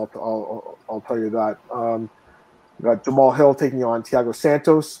 Marcel. I'll tell you that. We got Jamal Hill taking on Thiago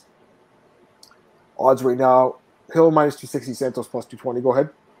Santos. Odds right now, Hill minus 260, Santos plus 220. Go ahead.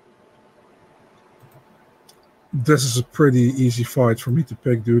 This is a pretty easy fight for me to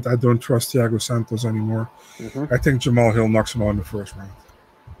pick, dude. I don't trust Thiago Santos anymore. I think Jamal Hill knocks him out in the first round.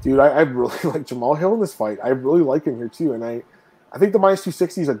 Dude, I really like Jamal Hill in this fight. I really like him here, too. And I think the minus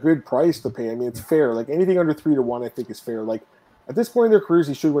 260 is a good price to pay. I mean, it's fair. Like, anything under 3-1, I think is fair. Like, at this point in their careers,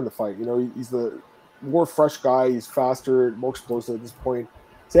 he should win the fight. He's the more fresh guy. He's faster, more explosive at this point.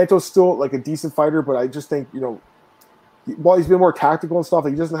 Santos still like a decent fighter, but I just think, while he's been more tactical and stuff,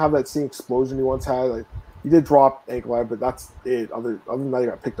 like, he doesn't have that same explosion he once had. Like, he did drop ankle eye, but that's it. Other than that, he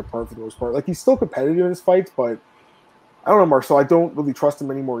got picked apart for the most part. Like, he's still competitive in his fights, but I don't know, Marcel. I don't really trust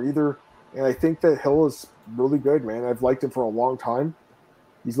him anymore either. And I think that Hill is really good, man. I've liked him for a long time.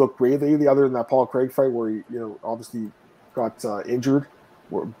 He's looked great lately, other than that Paul Craig fight where he, obviously got injured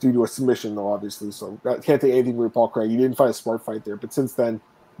due to a submission, though, obviously. So can't take anything with Paul Craig. He didn't fight a smart fight there, but since then,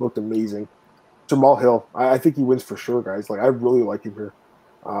 looked amazing. Jamal Hill, I think he wins for sure, guys. Like, I really like him here.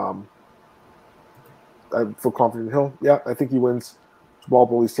 I feel confident in Hill. Yeah, I think he wins. Jamal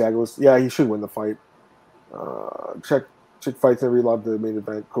bullies Thiago's. Yeah, he should win the fight. Chick fights every love the main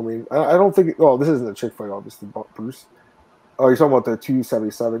event. Co-main. I don't think. This isn't a chick fight, obviously. Bruce. Oh, you're talking about the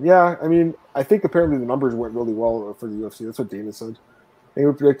 277. Yeah, I mean, I think apparently the numbers went really well for the UFC. That's what Dana said. They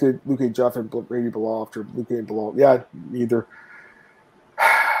were predicted Luque Jeff and Brady Bilal after Luque and Bilal. Yeah, neither.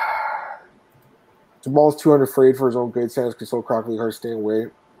 Jamal's 200 afraid for his own good. Santos can so crockily hard staying away.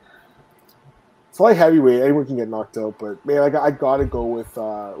 It's light heavyweight. Anyone can get knocked out, but man, I gotta go with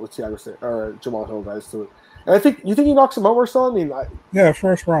Thiago or Jamal Hill, guys. To it. And I think you think he knocks him out, Marcel. I mean, yeah,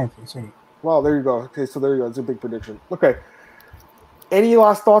 first round. That's it. Wow, there you go. Okay, so there you go. It's a big prediction. Okay. Any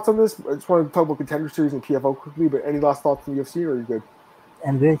last thoughts on this? I just want to talk about Contender Series and PFL quickly, but any last thoughts on the UFC, or are you good?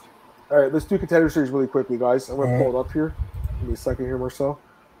 I'm good. All right, let's do Contender Series really quickly, guys. I'm going to pull it up here. Give me a second here, Marcel.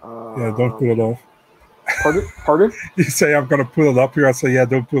 Yeah, don't pull it off. Pardon? You say I'm going to pull it up here. I say, yeah,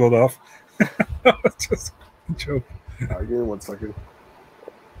 don't pull it off. Just a joke. Give me 1 second.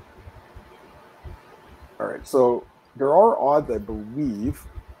 All right, so there are odds, I believe.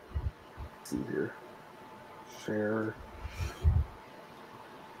 Let's see here. Share.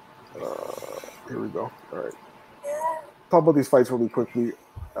 Here we go. All right. Talk about these fights really quickly.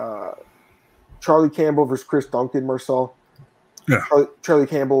 Charlie Campbell versus Chris Duncan, Marcel. Yeah. Charlie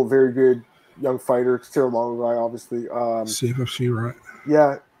Campbell, very good young fighter. Still a long guy, obviously. CFFC, right?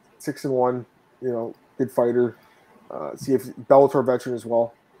 Yeah, 6-1. You know, good fighter. Bellator veteran as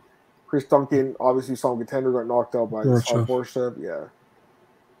well. Chris Duncan, obviously, saw him contender, got knocked out by Borshchev. Yeah.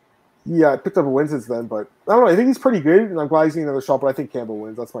 Yeah, I picked up a win since then, but I don't know. I think he's pretty good, and I'm glad he's getting another shot, but I think Campbell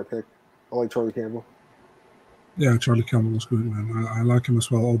wins. That's my pick. I like Charlie Campbell. Yeah, Charlie Campbell was good, man. I like him as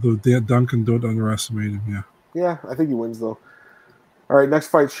well, although Duncan, don't underestimate him, yeah. Yeah, I think he wins, though. All right, next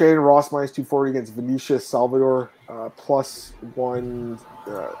fight, Shannon Ross -240 against Vinicius Salvador, plus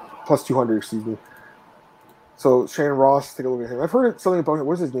 200, excuse me. So Shannon Ross, take a look at him. I've heard something about him.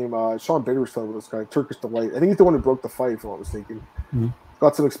 What's his name? Sean Bitter's talking about this guy, Turkish Delight. I think he's the one who broke the fight, if I'm not mistaken. Mm-hmm.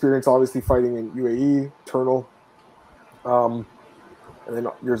 Got some experience, obviously, fighting in UAE, Eternal. And then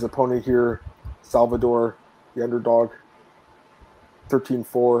there's an opponent here, Salvador, the underdog.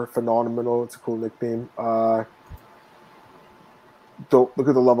 13-4, phenomenal. It's a cool nickname. Don't look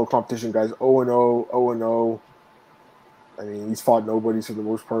at the level of competition, guys. 0-0, 0-0. I mean, he's fought nobody for the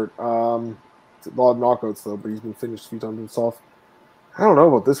most part. It's a lot of knockouts, though, but he's been finished a few times himself. I don't know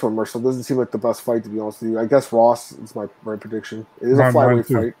about this one, Marshall. It doesn't seem like the best fight, to be honest with you. I guess Ross is my prediction. It is a flyweight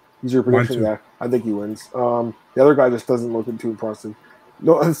fight. He's your prediction? Yeah, I think he wins. The other guy just doesn't look too impressive.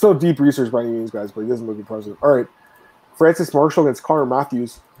 No, it's no deep research by any means, guys, but he doesn't look impressive. All right. Francis Marshall against Connor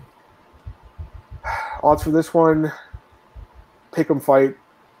Matthews. Odds for this one, pick 'em fight,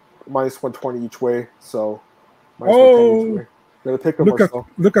 -120 each way. So, -110 each way. Gotta pick him.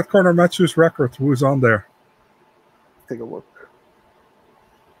 Look at Connor Matthews' record. Who's on there? Take a look.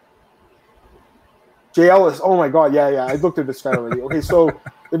 Jay Ellis. Oh my God. Yeah. I looked at this guy already. Okay, so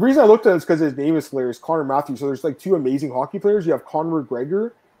the reason I looked at it is because his name is hilarious, Connor Matthews. So there's like two amazing hockey players. You have Conor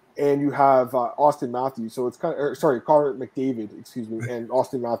McGregor and you have Austin Matthews. So it's kind of Connor McDavid, excuse me, and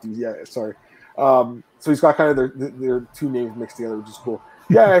Austin Matthews. Yeah, sorry. So he's got kind of their two names mixed together, which is cool.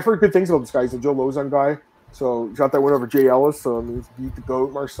 Yeah, I've heard good things about this guy. He's a Joe Lozon guy. So he's got that win over Jay Ellis. So I mean, he's beat the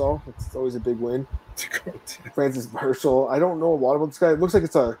GOAT, Marcel. It's always a big win. Francis Marshall. I don't know a lot about this guy. It looks like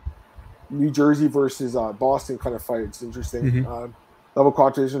it's a New Jersey versus Boston kind of fight. It's interesting. Mm-hmm. Level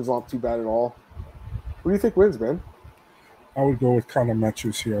competition is not too bad at all. Who do you think wins, man? I would go with Connor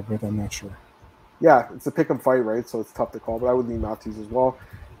Matthews here, but I'm not sure. Yeah, it's a pick 'em fight, right? So it's tough to call, but I would lean Matthews as well.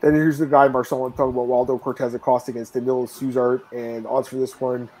 Then here's the guy, Marcel, I want to talk about Waldo Cortez Acosta against Danilo Suzart. And odds for this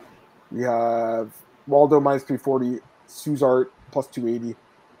one, we have Waldo -340, Suzart +280.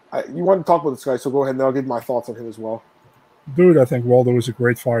 You want to talk about this guy, so go ahead and I'll give my thoughts on him as well. Dude, I think Waldo is a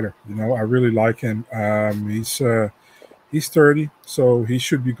great fighter. You know, I really like him. He's 30, so he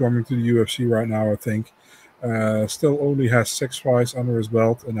should be coming to the UFC right now, I think. Still only has 6 fights under his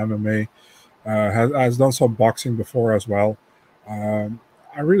belt in MMA. Has done some boxing before as well.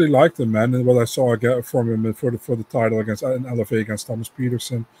 I really liked him, man. And what I saw from him for the title against in LFA against Thomas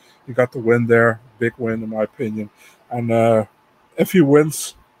Peterson, he got the win there, big win in my opinion. And if he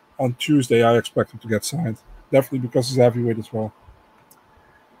wins on Tuesday, I expect him to get signed. Definitely because he's heavyweight as well.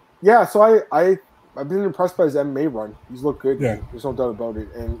 Yeah, so I've been impressed by his MMA run. He's looked good. Yeah. There's no doubt about it.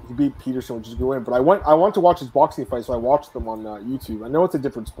 And he beat Peterson, which is a good win. But I want to watch his boxing fight, so I watched them on YouTube. I know it's a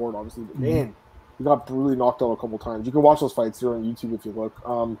different sport, obviously, but man, he got brutally knocked out a couple times. You can watch those fights here on YouTube if you look.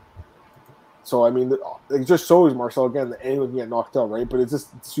 So, I mean, it just shows, Marcel, again, that anyone can get knocked out, right? But it's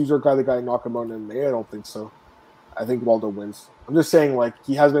just Suzart guy, the guy knock him out in MMA? I don't think so. I think Waldo wins. I'm just saying, like,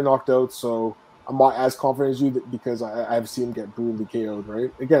 he has been knocked out, so I'm not as confident as you because I've seen him get brutally KO'd,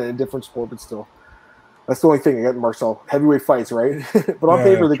 right? Again, in a different sport, but still. That's the only thing. Again, Marcel, heavyweight fights, right? But on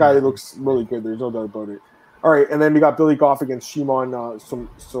paper, the guy looks really good. There's no doubt about it. All right, and then we got Billy Goff against Shimon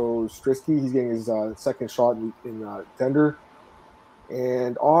Strisky. He's getting his second shot in tender.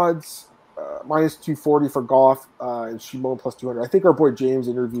 And odds, -240 for Goff and Shimon +200. I think our boy James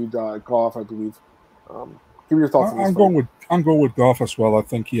interviewed Goff, I believe. Give me your thoughts on this. I'm going with Goff as well. I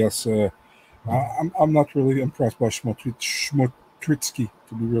think he has I'm not really impressed by Schmotritsky,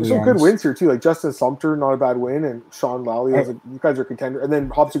 to be There's really some good honest. wins here too, like Justin Sumter, not a bad win, and Sean Lally. You guys are contender, and then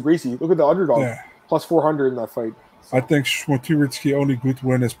Robson Gracie. Look at the underdog, Yeah. plus 400 in that fight. So. I think Schmotritsky only good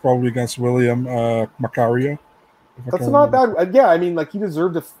win is probably against William Macario. That's not bad. Yeah, I mean, like he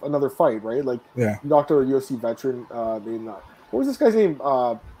deserved another fight, right? Like, yeah, he knocked out a UFC veteran. What was this guy's name?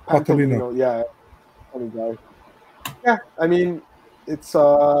 Patolino. Yeah, funny guy. Yeah, I mean, it's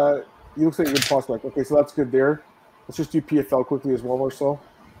he looks like a good prospect. Okay, so that's good there. Let's just do PFL quickly as well, or so.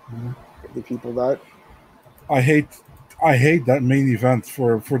 Give the people that. I hate that main event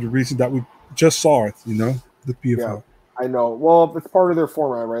for the reason that we just saw it. You know, the PFL. Yeah, I know. Well, it's part of their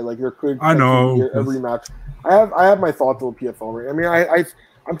format, right? Like there could I know be a rematch. I have my thoughts on PFL. Right? I mean,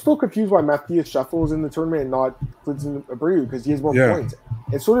 I'm still confused why Matthias Scheffel is in the tournament and not Clinton Abreu because he has more points.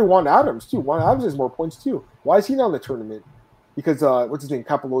 And so did Juan Adams too. Juan Adams has more points too. Why is he not in the tournament? Because what's his name?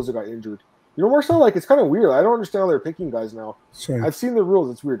 Capoloza got injured. You know, Marcel, like it's kind of weird. I don't understand how they're picking guys now. Same. I've seen the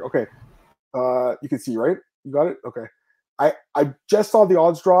rules. It's weird. Okay. You can see, right? You got it? Okay. I just saw the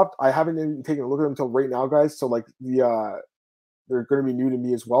odds dropped. I haven't even taken a look at them until right now, guys. So like they're going to be new to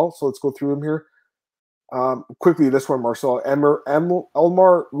me as well. So let's go through them here. Quickly, this one, Marcel. Elmar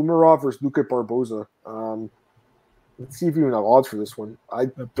Umarov versus Luka Barboza. Let's see if you even have odds for this one. I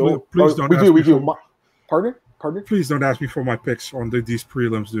don't. Please don't. We do. Pardon? Please don't ask me for my picks on these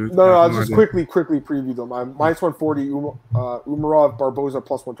prelims, dude. No, I'll just quickly preview them. Minus 140, Umarov, Barboza,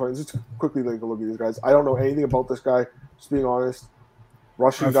 plus 120. Just quickly take a look at these guys. I don't know anything about this guy, just being honest.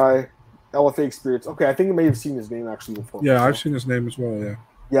 Russian guy, LFA experience. Okay, I think I may have seen his name actually before. Yeah, I've seen his name as well, yeah.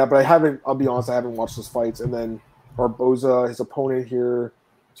 Yeah, but I haven't, I'll be honest, I haven't watched his fights. And then Barboza, his opponent here,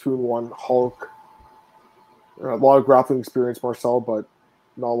 2-1, Hulk. A lot of grappling experience, Marcel, but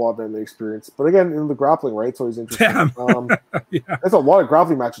not a lot of MMA experience. But again, in the grappling, right? So he's interesting. Yeah. That's a lot of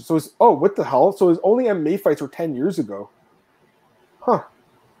grappling matches. So what the hell? So his only MMA fights were 10 years ago. Huh.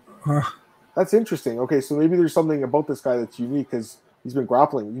 That's interesting. Okay, so maybe there's something about this guy that's unique because he's been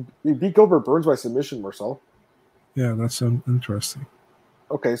grappling. He beat Gilbert Burns by submission, Marcel. Yeah, that's interesting.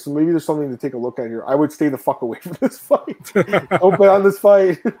 Okay, so maybe there's something to take a look at here. I would stay the fuck away from this fight. Don't bet on this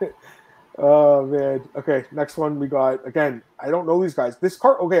fight. Oh, man. Okay, next one we got, again, I don't know these guys. This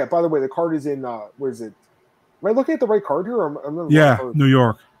card, okay, by the way, the card is in, where is it? Am I looking at the right card here? Yeah, New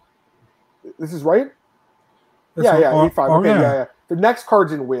York. This is right? That's 8-5. Okay, yeah. The next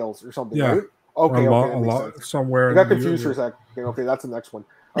card's in Wales or something, right? Okay, a lot somewhere. I got confused for a second. Okay, that's the next one.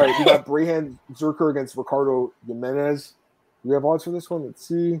 All right, we got Brayhan Zerker against Ricardo Jimenez. Do we have odds for this one? Let's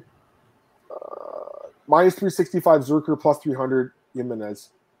see. Minus 365 Zerker, plus 300 Jimenez.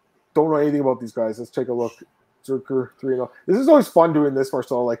 Don't know anything about these guys. Let's take a look. Zerker 3-0. This is always fun doing this,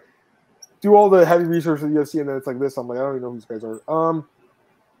 Marcel. Like, do all the heavy research for the UFC, and then it's like this. I'm like, I don't even know who these guys are.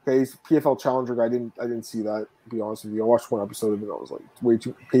 Okay, he's PFL Challenger guy. I didn't see that. To be honest with you, I watched one episode of it. I was like, way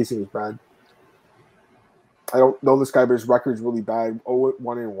too pacing was bad. I don't know this guy, but his record's really bad.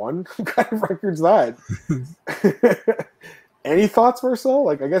 1-1. What kind of record's that? Any thoughts, Marcel?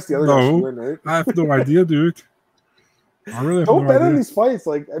 Like, I guess the other guy should win, right? I have no idea, dude. I really have don't bet on these fights.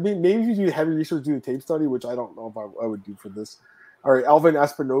 Like, I mean, maybe if you do heavy research, do the tape study, which I don't know if I would do for this. All right, Alvin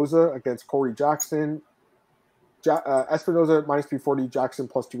Espinoza against Corey Jackson. Espinoza minus 340, Jackson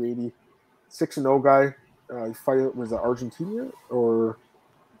plus 280. 6-0 guy. He fight was it Argentina or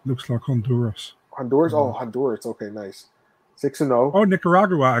looks like Honduras. Honduras? Oh, Honduras. Okay, nice. 6-0. Oh,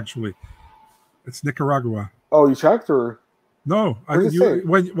 Nicaragua actually. It's Nicaragua. Oh, you checked or? No,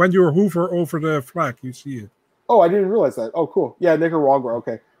 when you hover over the flag, you see it. Oh, I didn't realize that. Oh, cool. Yeah, Nicaragua.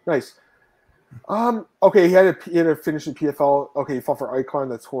 Okay, nice. Okay, he had to finish in PFL. Okay, he fought for Icon.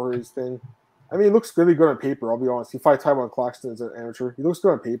 That's Jorge's thing. I mean, he looks really good on paper. I'll be honest. He fought Taiwan Claxton as an amateur. He looks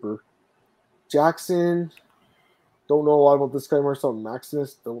good on paper. Jackson. Don't know a lot about this guy. Marcel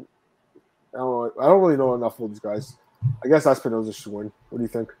Maximus. I don't know. I don't really know enough about these guys. I guess Espinoza should win. What do you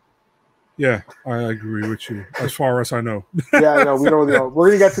think? Yeah, I agree with you. As far as I know. Yeah, I know. We don't really know. We're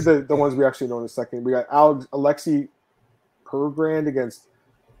gonna get to the ones we actually know in a second. We got Alexi Pergrand against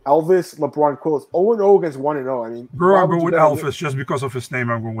Elvis LeBron Quillis. 0-0 against 1-0. I mean, I'm going with Elvis just because of his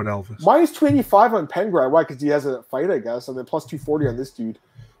name. I'm going with Elvis. Minus 285 on Pengrad. Why? Because he has a fight, I guess, and then plus 240 on this dude.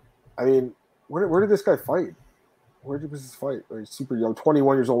 I mean, where did this guy fight? Where did this fight? He's super young,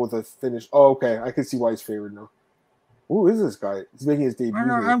 21 years old with a finish. Oh, okay. I can see why he's favored now. Who is this guy? He's making his debut.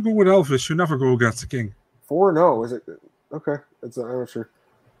 I'm going with Elvis. You never go against the king. 4-0. Is it? Okay. I'm not sure.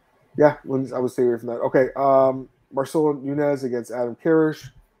 Yeah, I would stay away from that. Okay. Marcelo Nunez against Adam Karish.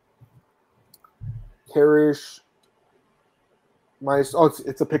 Karish minus. Oh,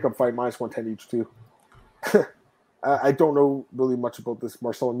 it's a pickup fight. Minus 110 each too. I don't know really much about this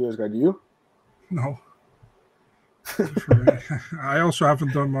Marcelo Nunez guy. Do you? No. I also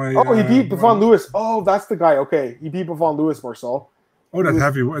haven't done my. Oh, he beat Bavon Lewis. Oh, that's the guy. Okay, he beat Bavon Lewis, Marcel. Oh, that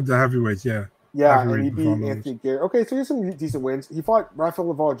heavyweight, yeah. Yeah, and he beat Anthony Gary. Okay, so he has some decent wins. He fought Rafael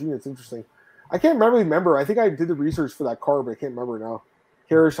Laval Jr. It's interesting. I can't remember. I think I did the research for that card, but I can't remember now.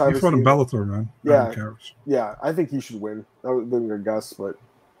 He fought in Bellator, man. Yeah, I think he should win. That would be your guess, but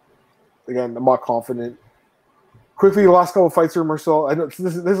again, I'm not confident. Quickly, the last couple of fights here, Marcel. I know this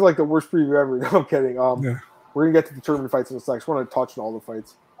is like the worst preview ever. No, I'm kidding. We're gonna get to the tournament fights in a second. I just want to touch on all the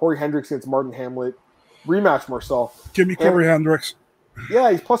fights. Corey Hendricks against Martin Hamlet. Rematch, Marcel. Give me Corey Hendricks.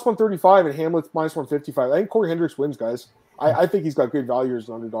 Yeah, he's plus 135 and Hamlet's minus 155. I think Corey Hendricks wins, guys. I think he's got good value as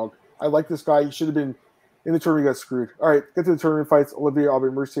an underdog. I like this guy. He should have been in the tournament. He got screwed. All right, get to the tournament fights. Olivier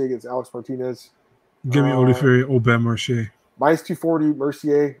Aubin-Mercier against Alex Martinez. Give me Olivier Aubin-Mercier. Minus 240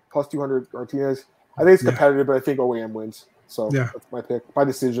 Mercier, plus 200 Martinez. I think it's competitive, but I think OAM wins. So that's my pick. By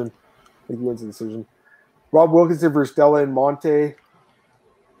decision. I think he wins the decision. Rob Wilkinson versus Della Monte.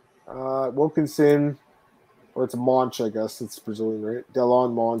 Wilkinson, or it's a Monch, I guess. It's Brazilian, right?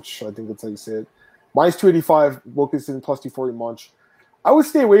 Delon Monch, I think that's how you say it. Minus 285 Wilkinson, plus 240 Monch. I would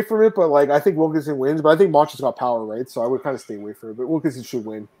stay away from it, but I think Wilkinson wins. But I think Monch has got power, right? So I would kind of stay away from it. But Wilkinson should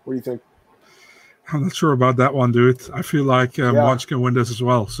win. What do you think? I'm not sure about that one, dude. I feel like Monch can win this as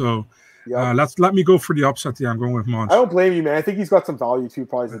well. So let me go for the upset here. I'm going with Monch. I don't blame you, man. I think he's got some value too.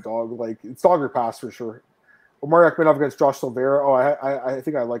 Probably as a dog. It's dog or pass for sure. Omar Akhmedov against Josh Silveira. Oh, I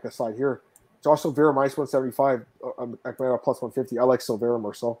think I like a side here. Josh Silveira minus 175. Akhmedov plus 150. I like Silveira,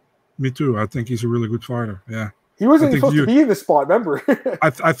 Marcel. Me too. I think he's a really good fighter. Yeah. He wasn't supposed to be in this spot, remember?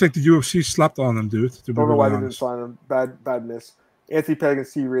 I think the UFC slept on him, dude. Don't know why they didn't sign him. Bad miss. Anthony Pettis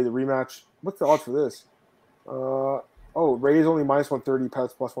against Stevie Ray, the rematch. What's the odds for this? Ray is only minus 130,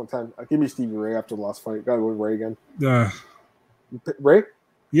 Pettis plus 110. Give me Stevie Ray after the last fight. Gotta go with Ray again. Ray?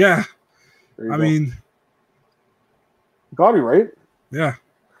 Yeah. I mean, gotta be right. Yeah.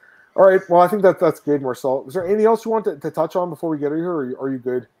 All right. Well, I think that's good, Marcel. Is there anything else you want to touch on before we get out of here, or are you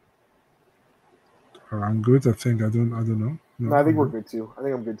good? I'm good. I think I don't know. No, I think we're good too. I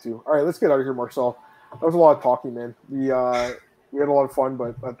think I'm good too. All right, let's get out of here, Marcel. That was a lot of talking, man. We had a lot of fun,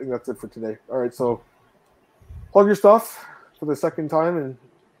 but I think that's it for today. All right, so plug your stuff for the second time and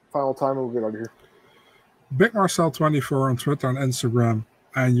final time, and we'll get out of here. Big Marcel24 on Twitter and Instagram,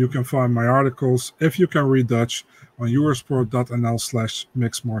 and you can find my articles, if you can read Dutch, on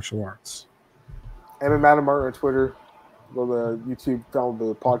eurosport.nl/mixed martial arts. And I'm Adam Martin on Twitter. Go to YouTube, download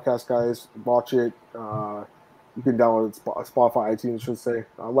the podcast, guys. Watch it. You can download it, Spotify, iTunes, I should say.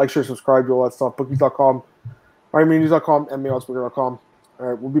 Like, share, subscribe, do all that stuff. Bookies.com, RMenews.com, MMAOB.com. All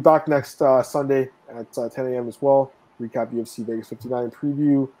right, we'll be back next Sunday at 10 a.m. as well. Recap UFC Vegas 59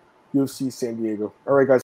 preview, UFC San Diego. All right, guys.